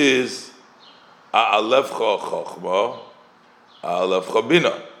 which is a'alefcha chochma, a'alefcha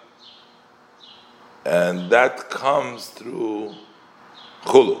bina, and that comes through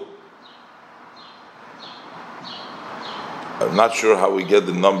chulu. I'm not sure how we get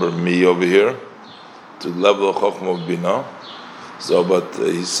the number mi over here to the level of chokhmah bina. So, but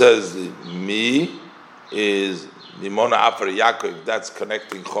he says mi is mimona afar Yaakov. That's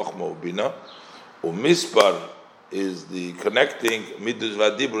connecting chokhmah bina. Umispar is the connecting midas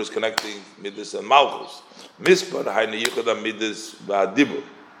v'adibur is connecting midas and malchus. Mispar hayne yichud midas v'adibur.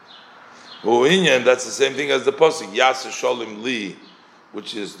 U'inyan, that's the same thing as the pasuk Yaseh Sholem Li,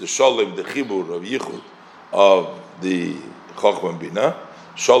 which is the Sholem, the chibur of yichud of the Chochmah Bina.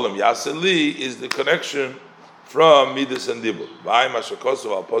 Sholem Yaseh Li is the connection from Midas and Dibur. V'ayim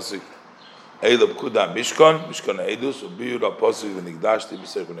hashakosov al posik Eilab Kuda Mishkan Eidus Ubiyur al posik v'nigdashti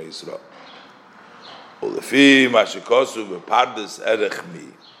b'seir b'nei Yisrael. Ulefi hashakosov v'pardes erech mi.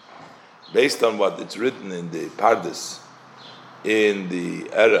 Based on what it's written in the pardes, in the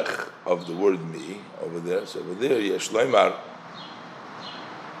erech of the word mi over there. So over there, yesh loymar.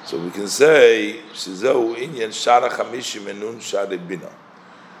 So we can say Shizeu Inyan Shara Chamishim Enun Shari Bina.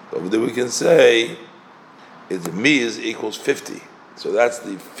 Over there we can say it's mi is equals 50. So that's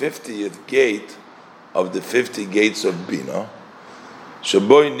the 50th gate of the 50 gates of Bina.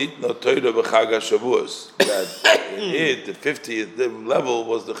 Shaboy Nitno Torah b'Chag HaShavuos. That in it, the 50th level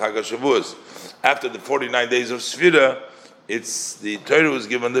was the Chag HaShavuos. After the 49 days of Sfira, it's the Torah was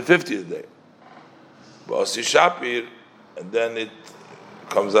given the 50th day. Ba'asi Shapir, and then it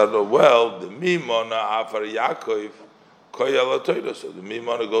comes out of the mimona afar Yaakov koyala Torah. So the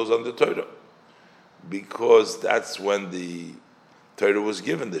mimona goes on the Torah because that's when the Torah was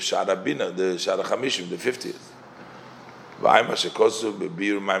given, the Shara Bina, the Shara Chamishim, the 50th. V'ayim hashekosu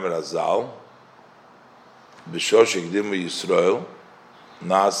bebir maimer azal b'shosh ekdimu Yisrael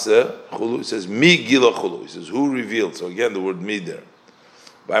nase chulu. He says mi gila chulu. He says who revealed. So again the word mi there.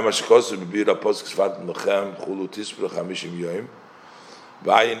 V'ayim hashekosu bebir aposik sfat lechem chulu tispra chamishim yoyim.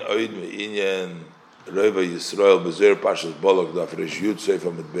 Vayin oid me'inyan Reva Yisrael bezer Pashas Bolok daf resh Yud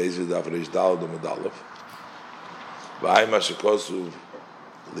Sefer mit Bezer daf resh Dalad Medalef. Vayin mashekosu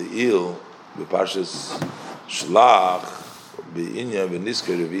le'il bepashas Shlach be'inyan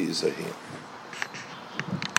v'nisker Revi Yisahim.